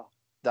good.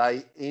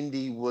 better.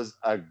 Indy was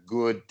a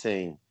good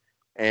team,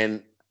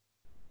 and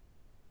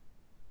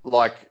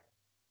like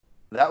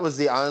that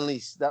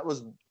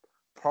was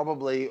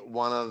probably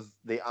one of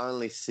the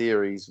only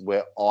series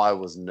where I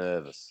was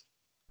nervous.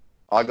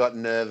 I got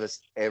nervous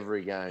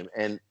every game,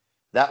 and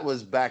that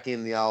was back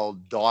in the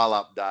old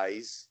dial-up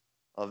days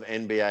of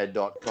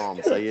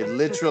NBA.com. So you'd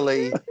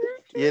literally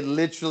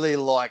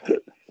like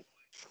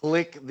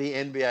click the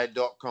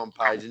NBA.com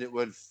page, and it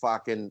would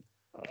fucking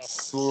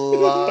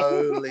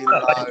slowly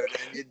load,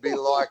 and you'd be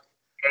like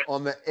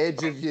on the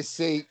edge of your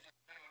seat.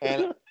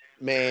 And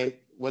man,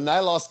 when they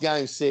lost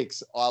Game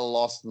 6, I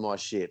lost my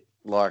shit.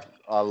 Like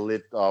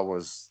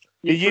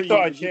Did you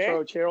throw a chair?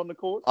 throw a chair on the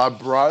court? I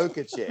broke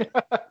a chair.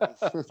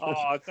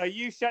 Oh, so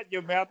you shut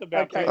your mouth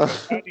about Okay. things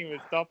and can't even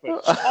stop it.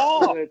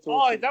 Oh, That's oh,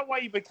 awesome. is that why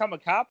you become a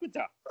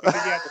carpenter?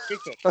 Because you have to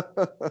fix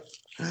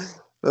it.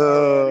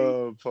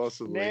 Oh,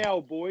 possibly. Now,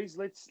 boys,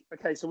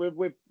 Okay, so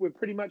we're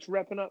pretty much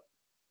wrapping up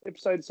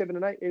episode 7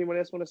 and 8. Anyone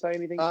else want to say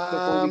anything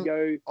before we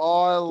go?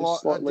 I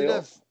slightly did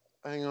off.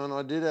 have. Hang on,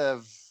 I did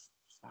have.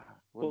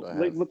 What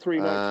did I have? Look through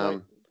your notes,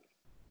 mate.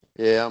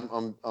 Yeah,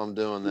 I'm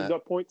doing You that.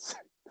 got points.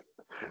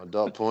 My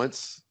dot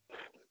points.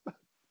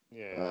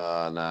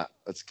 Yeah. Nah,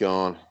 it's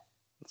gone.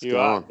 It's You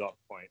are gone. got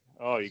point.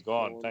 Oh, you're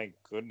gone. Thank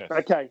goodness.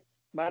 Okay,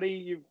 Marty,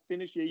 you've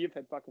finished. Yeah, you've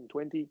had fucking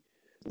 20.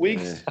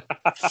 Wigs,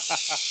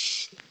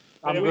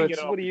 I'm Yeah, we good. get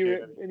what off are you?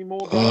 again. Any more?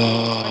 Brother?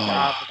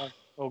 Okay.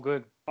 All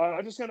good.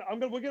 We're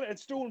gonna.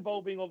 It's still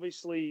involving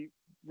obviously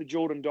the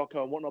Jordan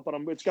doco and whatnot, but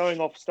it's going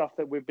off stuff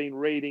that we've been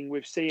reading.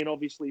 We've seen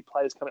obviously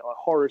players coming like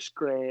Horace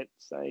Grant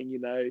saying,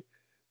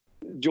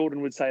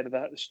 Jordan would say to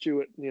that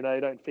Stewart,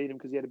 don't feed him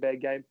because he had a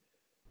bad game.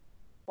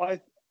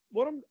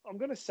 what I'm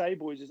going to say,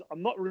 boys, is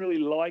I'm not really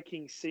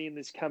liking seeing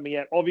this coming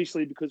out.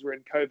 Obviously, because we're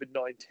in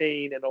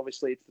COVID-19, and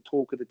obviously it's the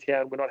talk of the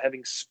town. We're not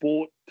having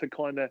sport to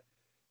kind of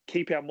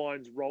keep our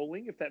minds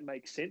rolling, if that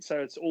makes sense. So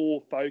it's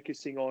all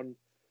focusing on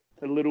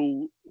the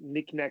little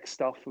knick-knack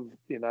stuff of,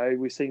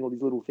 we're seeing all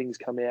these little things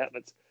come out, and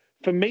it's,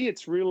 for me,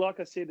 it's real. Like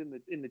I said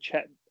in the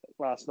chat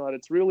last night,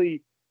 it's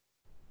really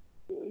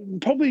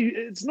probably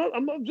it's not.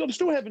 I'm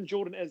still having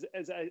Jordan as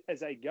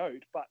a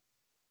GOAT, but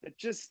it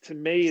just, to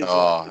me, is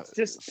like, it's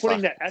just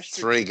putting that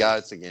asterisk. 3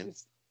 goats again.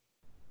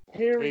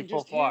 Hearing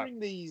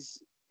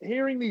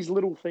these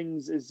little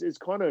things is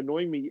kind of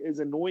annoying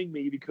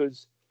me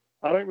because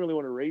I don't really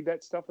want to read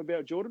that stuff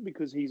about Jordan,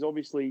 because he's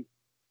obviously,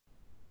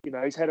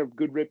 he's had a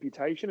good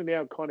reputation, and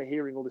now kind of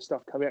hearing all this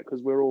stuff come out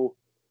because we're all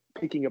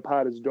picking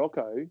apart his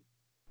doco.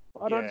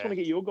 I just want to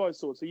get your guys'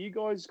 thoughts. Are you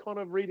guys kind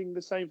of reading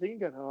the same thing and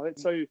going, oh,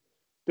 that's so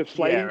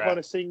deflating, kind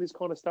of seeing this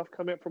kind of stuff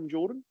come out from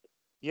Jordan?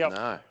 Yep.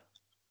 No.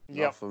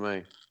 Not for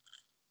me.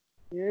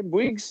 Yeah,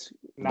 Wiggs.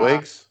 Nah.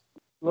 Wiggs.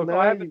 Look, No.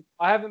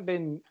 I haven't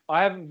been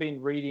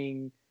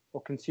reading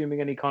or consuming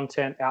any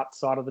content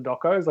outside of the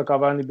docos. Like,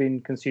 I've only been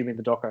consuming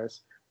the docos.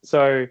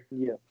 So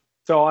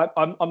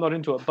I'm not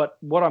into it. But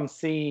what I'm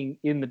seeing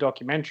in the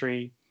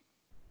documentary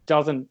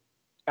doesn't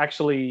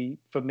actually,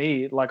 for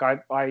me, like, I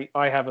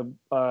have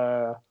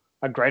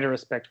a greater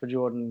respect for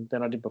Jordan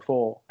than I did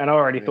before, and I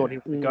already thought he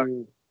was the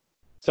GOAT.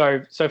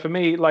 So for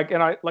me, like,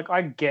 and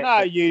I get. No,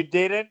 you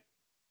didn't.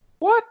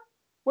 What?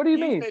 What do you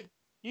mean?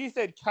 You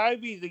said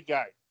Kobe's the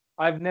GOAT.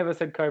 I've never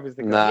said Kobe's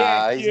the GOAT.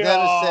 Nah, Yes, he's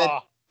never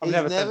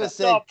said that.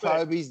 said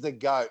Kobe's the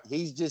GOAT.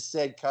 He's just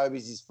said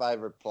Kobe's his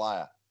favourite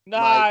player. No,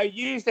 Mate.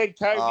 you said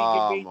Kobe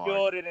could beat my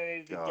Jordan and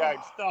he's the GOAT.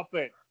 Stop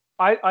it.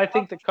 I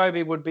think that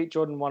Kobe would beat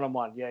Jordan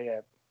 1-on-1.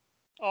 Yeah.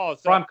 Oh,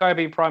 so Prime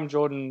Kobe, prime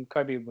Jordan,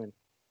 Kobe would win.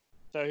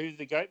 So who's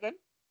the GOAT then?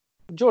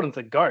 Jordan's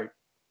a GOAT.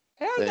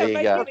 How does There that you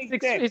make go. any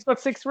sense? He's got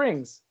 6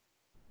 rings.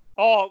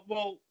 Oh,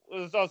 well,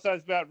 so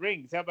it's about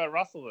rings. How about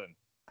Russell then?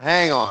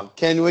 Hang on.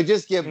 Can we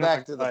just get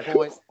back to the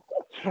point?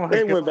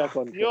 Then we're back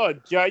on. You're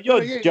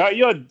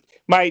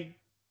mate.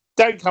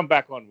 Don't come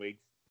back on, Wiggs.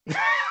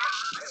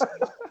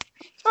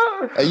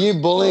 Are you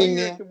bullying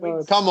me?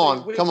 Come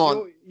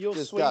on. You'll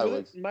Just swing go, with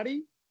Wiggs. it,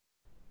 Muddy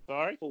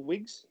Sorry. or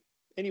Wiggs?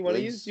 Anyone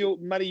of Wiggs. you?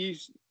 Muddy, you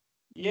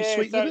Yeah.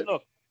 sweet So with it?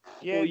 look.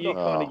 Yeah. Or you Look,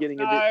 kind of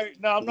getting a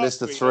bit? no, I'm not.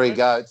 Mr. sweet 3 with it.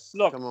 goats.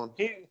 Look, Come on.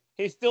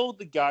 he's still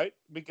the GOAT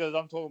because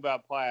I'm talking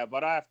about player,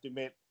 but I have to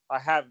admit I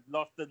have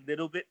lost a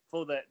little bit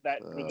for that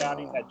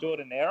regarding that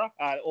Jordan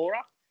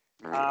aura.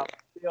 I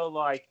feel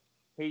like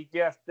he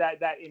just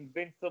that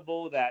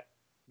invincible, that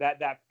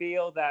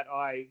feel that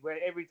where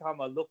every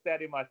time I looked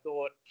at him, I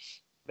thought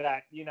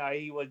that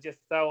he was just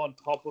so on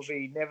top of it.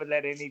 He never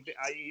let anything.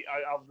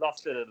 I've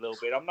lost it a little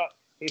bit.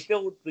 He's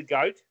still the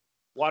GOAT,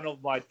 one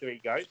of my 3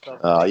 goats.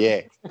 Oh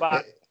yeah.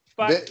 But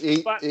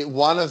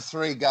one of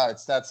 3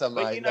 goats. That's a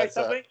but mate. you know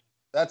something.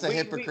 That's a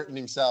hypocrite in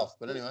himself.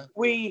 But anyway.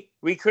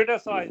 We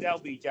criticize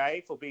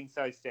LBJ for being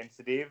so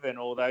sensitive and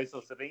all those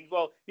sorts of things.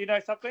 Well, you know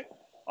something?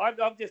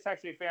 I've just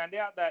actually found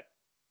out that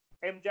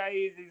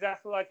MJ is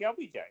exactly like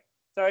LBJ.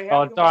 So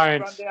how can we run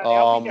down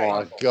Oh LBJ?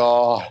 my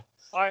God.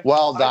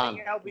 Well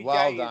done. I think LBJ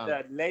Well is done.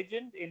 a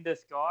legend in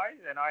disguise,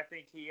 and I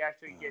think he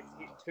actually gets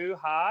hit too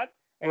hard.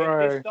 And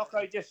Bro. this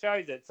doco just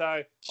shows it. So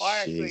I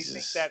actually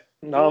Jesus. think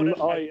that Jordan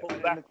has pulled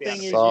And back the down.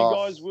 thing is,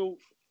 Soft.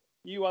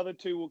 you other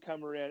two will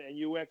come around and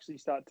you actually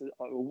start to,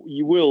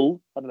 you will,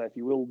 I don't know if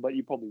you will, but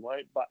you probably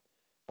won't, but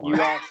you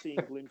are seeing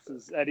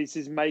glimpses that this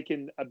is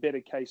making a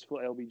better case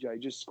for LBJ,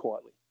 just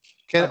quietly.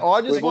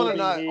 I just We've want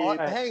all to been know.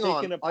 here Hang picking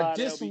on. I apart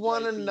just LBJ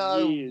want to for know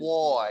years.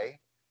 why.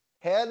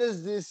 How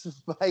does this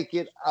make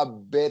it a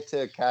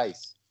better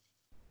case?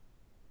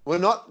 We're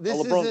not. This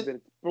LeBron's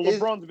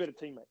a better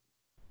teammate.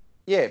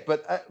 Yeah,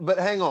 but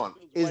hang on.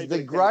 Way Is the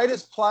better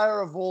greatest player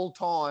of all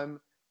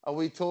time? Are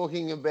we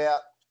talking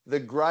about the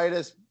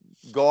greatest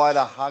guy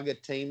to hug a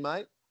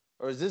teammate,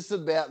 or is this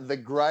about the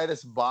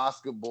greatest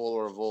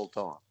basketballer of all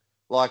time?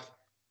 Like,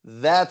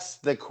 that's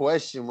the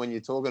question when you're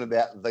talking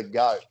about the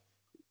GOAT.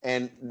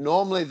 And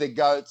normally the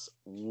GOAT's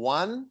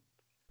 1,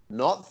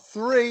 not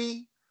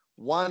 3,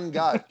 1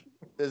 GOAT.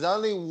 There's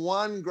only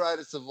 1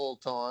 greatest of all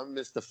time,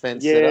 Mr.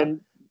 Fence Sitter. Yeah,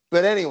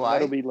 But anyway,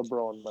 that'll be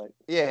LeBron, mate.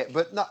 yeah,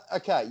 but no,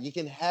 okay, you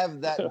can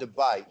have that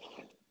debate.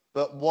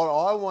 But what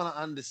I want to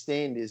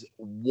understand is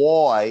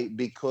why,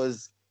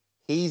 because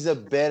he's a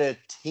better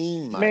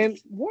teammate. Man,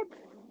 what?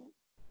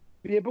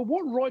 Yeah, but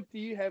what right do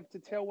you have to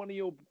tell one of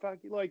your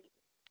fucking, like,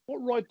 what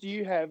right do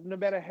you have, no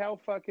matter how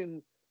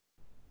fucking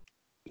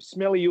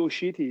smelly your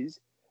shit is,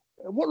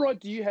 what right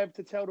do you have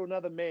to tell to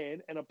another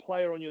man and a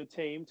player on your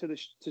team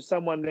to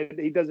someone that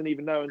he doesn't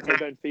even know and say,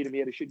 don't feed him, he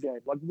had a shit game?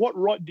 Like, what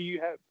right do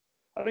you have?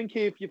 I don't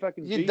care if you're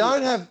fucking You Jesus.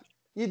 don't have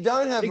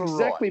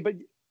Exactly, a right. but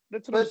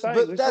that's what I'm saying.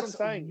 But That's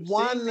what I'm saying.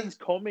 one- Seeing these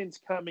comments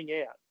coming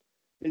out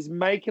is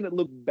making it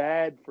look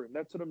bad for him.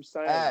 That's what I'm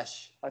saying.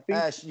 Ash,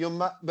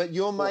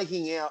 you're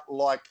making out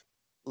like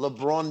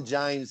LeBron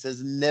James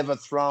has never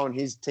thrown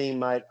his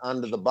teammate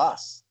under the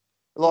bus.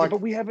 Yeah,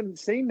 but we haven't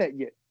seen that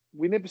yet.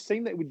 We never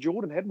seen that with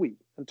Jordan, had we?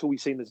 Until we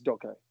seen this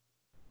doco.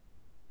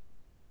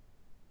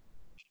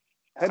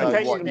 Haven't So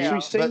we? what,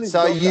 We've seen But this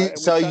so doco, you and we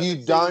so haven't you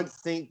seen- don't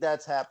think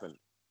that's happened?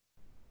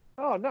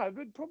 Oh no,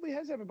 but it probably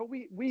has happened. But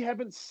we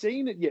haven't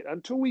seen it yet.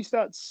 Until we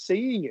start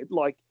seeing it,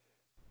 like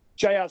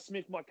J.R.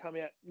 Smith might come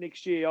out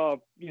next year.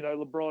 Oh,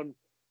 LeBron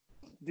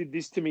did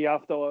this to me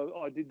after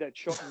I did that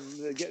shot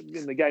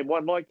in the game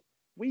one. Like,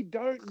 we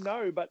don't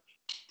know, but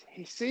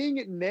seeing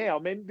it now,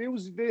 man,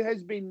 there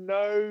has been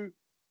no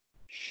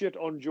shit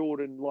on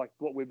Jordan like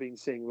what we've been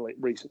seeing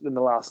recent in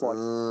the last like.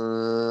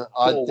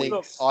 I 4 think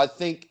weeks. I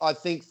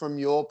think from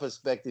your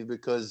perspective,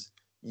 because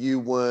you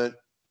weren't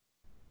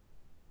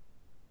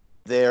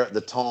there at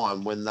the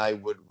time when they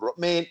would.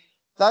 Man,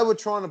 they were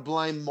trying to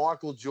blame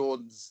Michael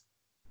Jordan's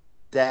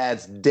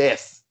dad's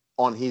death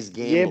on his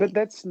gambling. Yeah, but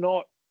that's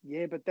not.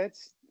 Yeah, but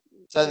that's.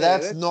 So yeah,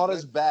 that's not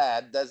as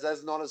bad.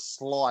 That's not as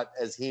slight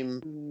as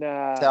him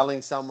Nah.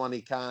 telling someone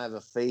he can't have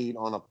a feed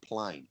on a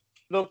plane.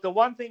 Look, the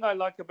one thing I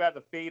like about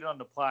the feed on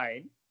the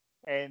plane,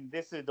 and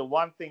this is the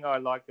one thing I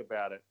like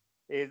about it,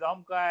 is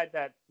I'm glad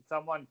that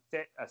someone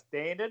set a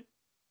standard,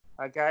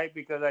 okay?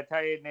 Because I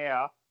tell you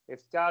now,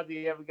 if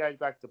Starzy ever goes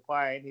back to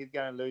playing, he's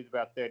going to lose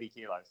about 30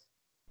 kilos.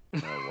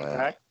 Oh,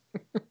 wow.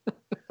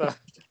 Okay?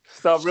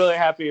 so I'm really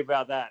happy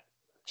about that.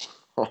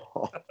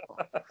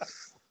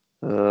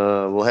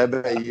 Well, how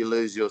about you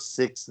lose your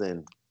 6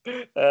 then?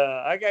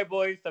 Okay,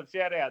 boys, some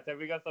shout-outs. Have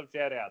we got some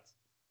shout-outs?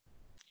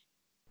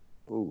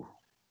 Ooh.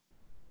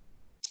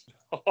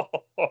 I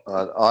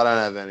don't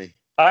have any.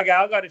 Okay,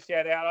 I've got a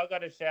shout-out. I've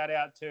got a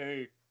shout-out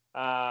to,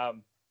 a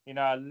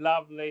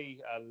lovely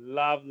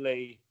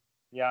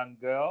young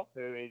girl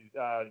who is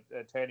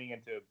turning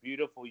into a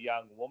beautiful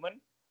young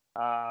woman.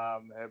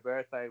 Her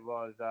birthday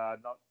was not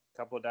a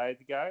couple of days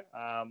ago,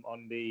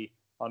 on the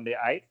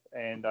 8th,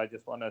 and I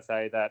just want to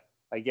say that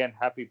again,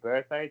 happy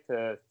birthday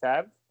to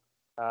Tab,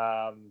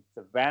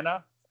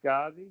 Savannah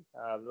Scarzy,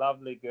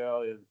 lovely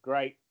girl. It was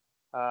great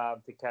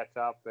to catch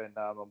up, and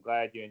I'm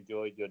glad you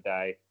enjoyed your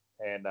day,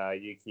 and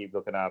you keep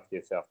looking after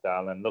yourself,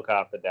 darling. Look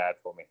after Dad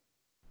for me.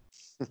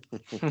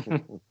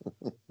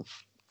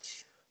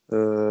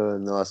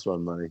 Nice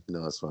one, money.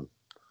 Nice one.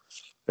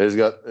 Who's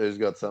got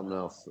something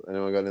else?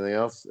 Anyone got anything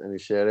else? Any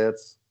shout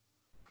outs?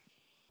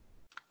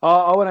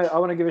 I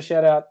want to give a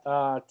shout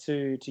out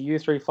to you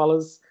three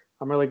fellas.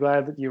 I'm really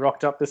glad that you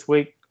rocked up this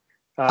week.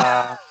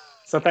 So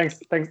thanks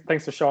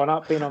for showing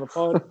up, being on the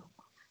pod,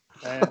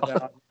 and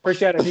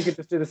appreciate it. If you could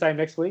just do the same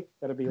next week,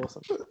 that'd be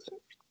awesome.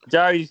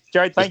 Joe,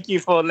 thank you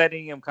for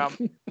letting him come.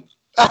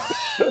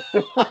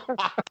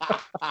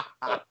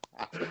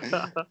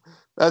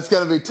 That's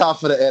going to be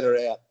tougher to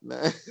edit out,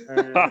 man.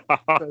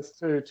 There's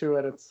two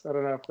edits. I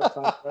don't know if that's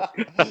time for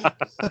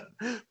that.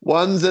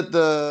 One's at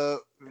the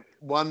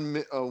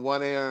 1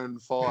 hour and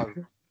 5.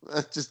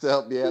 Just to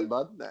help you out,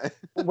 bud. No.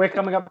 We're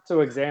coming up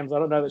to exams. I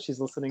don't know that she's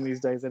listening these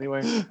days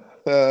anyway.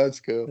 That's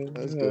cool.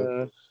 That's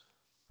cool.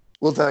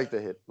 We'll take the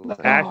hit.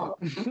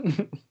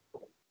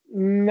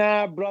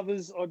 Nah,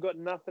 brothers, I got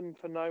nothing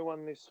for no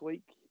one this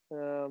week.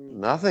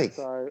 Nothing.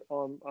 So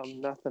I'm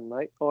nothing,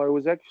 mate. I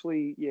was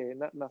actually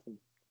nothing.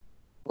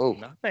 Oh,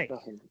 Nothing.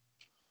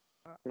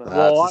 No.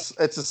 Well,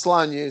 it's a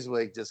slow news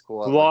week, just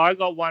quietly. Well, I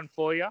got one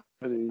for you.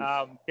 It is.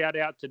 Shout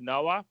out to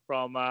Noah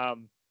from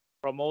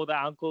all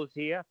the uncles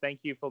here.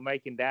 Thank you for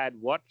making Dad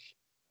watch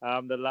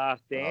The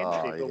Last Dance.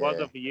 Oh, If it yeah.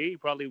 wasn't for you, he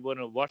probably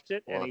wouldn't have watched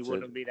it, and he Watch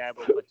wouldn't it. have been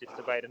able to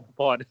participate in the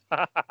pod.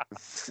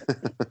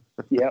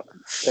 Yep,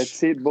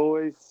 that's it,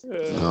 boys.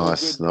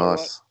 Nice, Good. All right.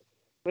 nice.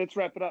 Let's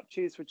wrap it up.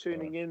 Cheers for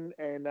tuning in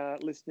and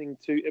listening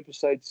to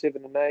episode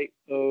 7 and 8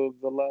 of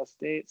The Last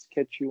Dance.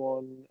 Catch you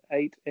on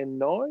 8 and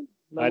 9.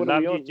 No, I what are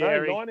love we you, on?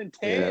 Jerry. No, 9 and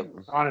 10. Yeah.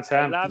 9 and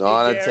 10. love 9 you,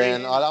 and Jerry.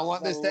 10. I don't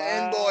want this to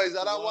end, boys.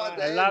 I don't want it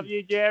to I end. love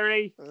you,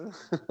 Jerry. Oh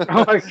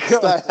my God.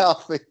 Stay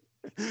healthy.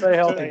 Stay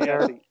healthy, Stay Jerry.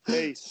 healthy.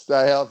 Peace.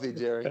 Stay healthy,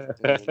 Jerry.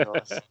 Yeah,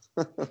 nice.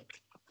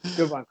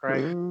 Good one,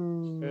 Craig.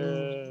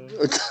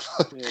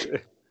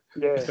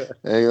 Yeah.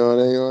 Hang on.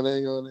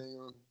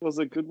 Was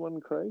it a good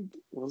one, Craig?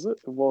 Was it?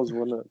 It was,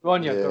 wasn't it? Good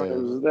on you. Yeah. Good on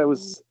you. That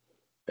was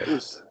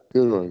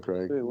Good one,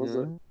 Craig. yeah, was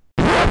it?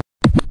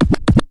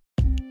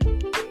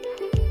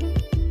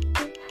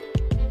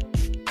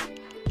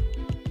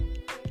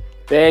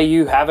 There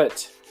you have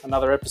it.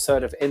 Another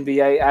episode of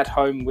NBA at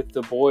Home with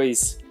the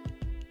Boys.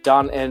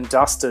 Done and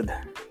dusted.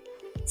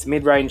 It's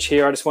mid-range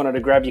here. I just wanted to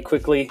grab you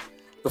quickly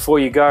before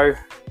you go,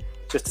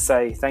 just to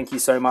say thank you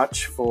so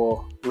much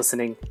for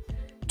listening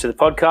to the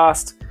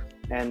podcast.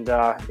 And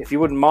if you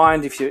wouldn't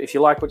mind, if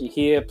you like what you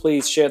hear,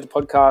 please share the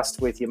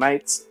podcast with your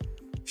mates.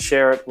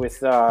 Share it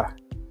with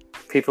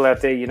people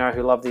out there you know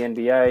who love the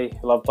NBA,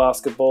 who love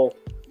basketball,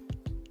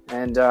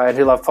 and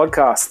who love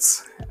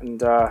podcasts.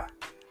 And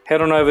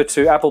head on over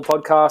to Apple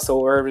Podcasts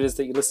or wherever it is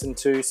that you listen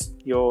to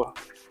your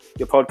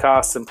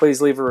podcasts, and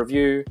please leave a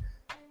review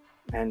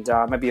and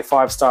maybe a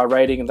 5-star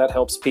rating, and that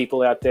helps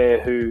people out there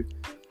who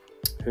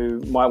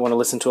might want to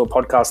listen to a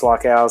podcast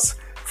like ours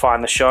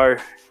find the show.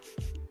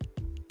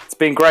 It's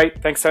been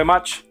great. Thanks so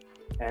much,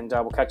 and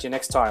we'll catch you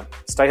next time.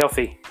 Stay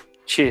healthy.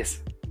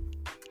 Cheers.